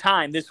 It's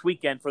time this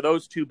weekend for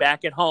those two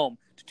back at home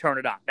to turn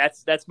it on.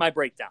 That's my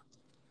breakdown.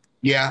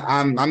 Yeah,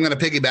 I'm going to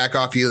piggyback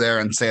off you there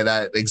and say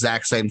that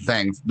exact same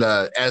thing.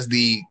 As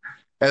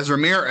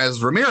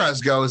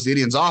Ramirez goes, the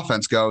Indians'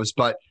 offense goes,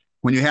 but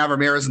when you have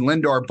Ramirez and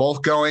Lindor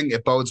both going,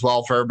 it bodes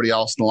well for everybody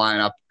else in the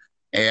lineup.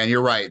 And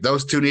you're right;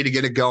 those two need to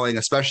get it going,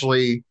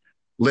 especially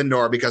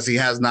Lindor, because he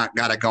has not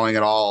got it going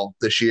at all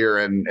this year,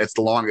 and it's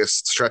the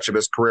longest stretch of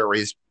his career where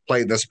he's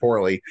played this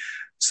poorly.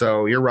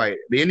 So you're right.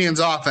 The Indians'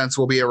 offense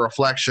will be a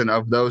reflection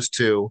of those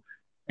two,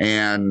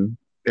 and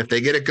if they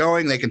get it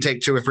going, they can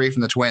take 2 or 3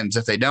 from the Twins.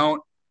 If they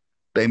don't,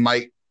 they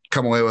might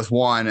come away with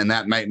 1, and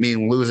that might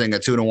mean losing a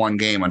 2-1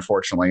 game,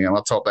 unfortunately. And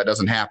let's hope that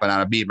doesn't happen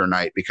on a Bieber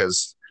night,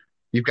 because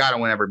you've got to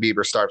win every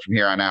Bieber start from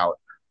here on out.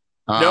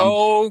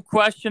 No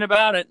question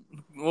about it.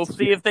 We'll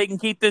see if they can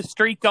keep this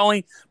streak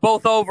going,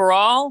 both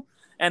overall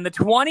and the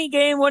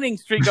 20-game winning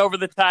streak over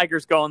the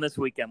Tigers going this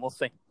weekend. We'll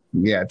see.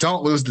 Yeah,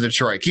 don't lose to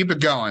Detroit. Keep it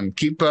going.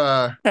 Keep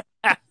so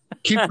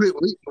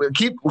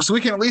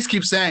we can at least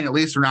keep saying at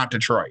least we're not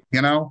Detroit.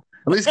 You know,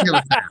 at least give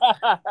us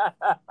that.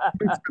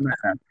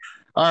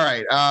 All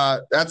right,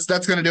 that's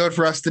going to do it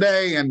for us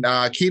today, and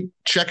keep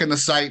checking the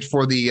site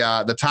for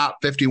the top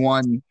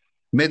 51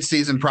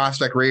 midseason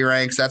prospect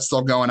re-ranks. That's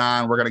still going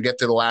on. We're going to get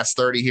to the last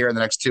 30 here in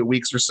the next 2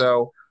 weeks or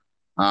so.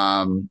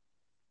 Follow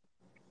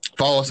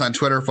us on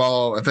Twitter.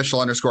 Follow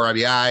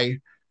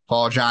official_IBI.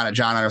 Follow John at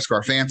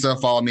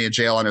John_Fanta. Follow me at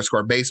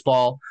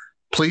JL_baseball.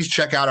 Please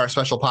check out our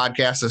special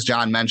podcast, as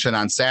John mentioned,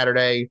 on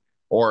Saturday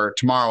or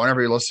tomorrow,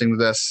 whenever you're listening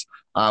to this,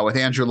 with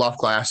Andrew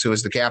Luffglass, who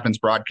is the Captain's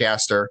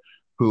broadcaster,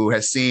 who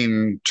has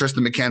seen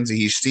Tristan McKenzie.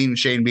 He's seen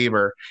Shane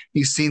Bieber.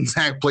 He's seen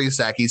Zach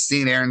Plesac. He's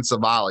seen Aaron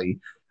Savali.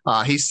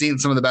 He's seen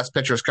some of the best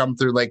pitchers come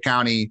through Lake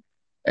County,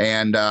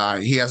 and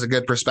he has a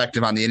good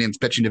perspective on the Indians'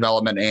 pitching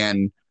development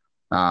and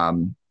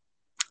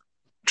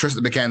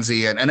Tristan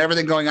McKenzie and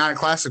everything going on at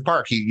Classic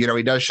Park. He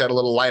does shed a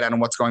little light on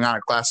what's going on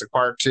at Classic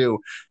Park too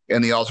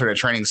in the alternate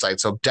training site.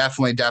 So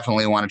definitely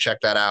want to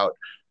check that out.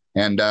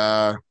 And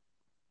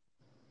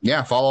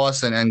follow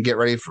us and get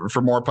ready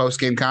for more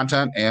post-game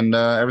content and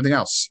everything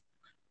else.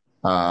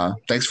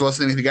 Thanks for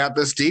listening if you got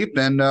this deep,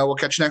 and we'll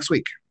catch you next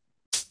week.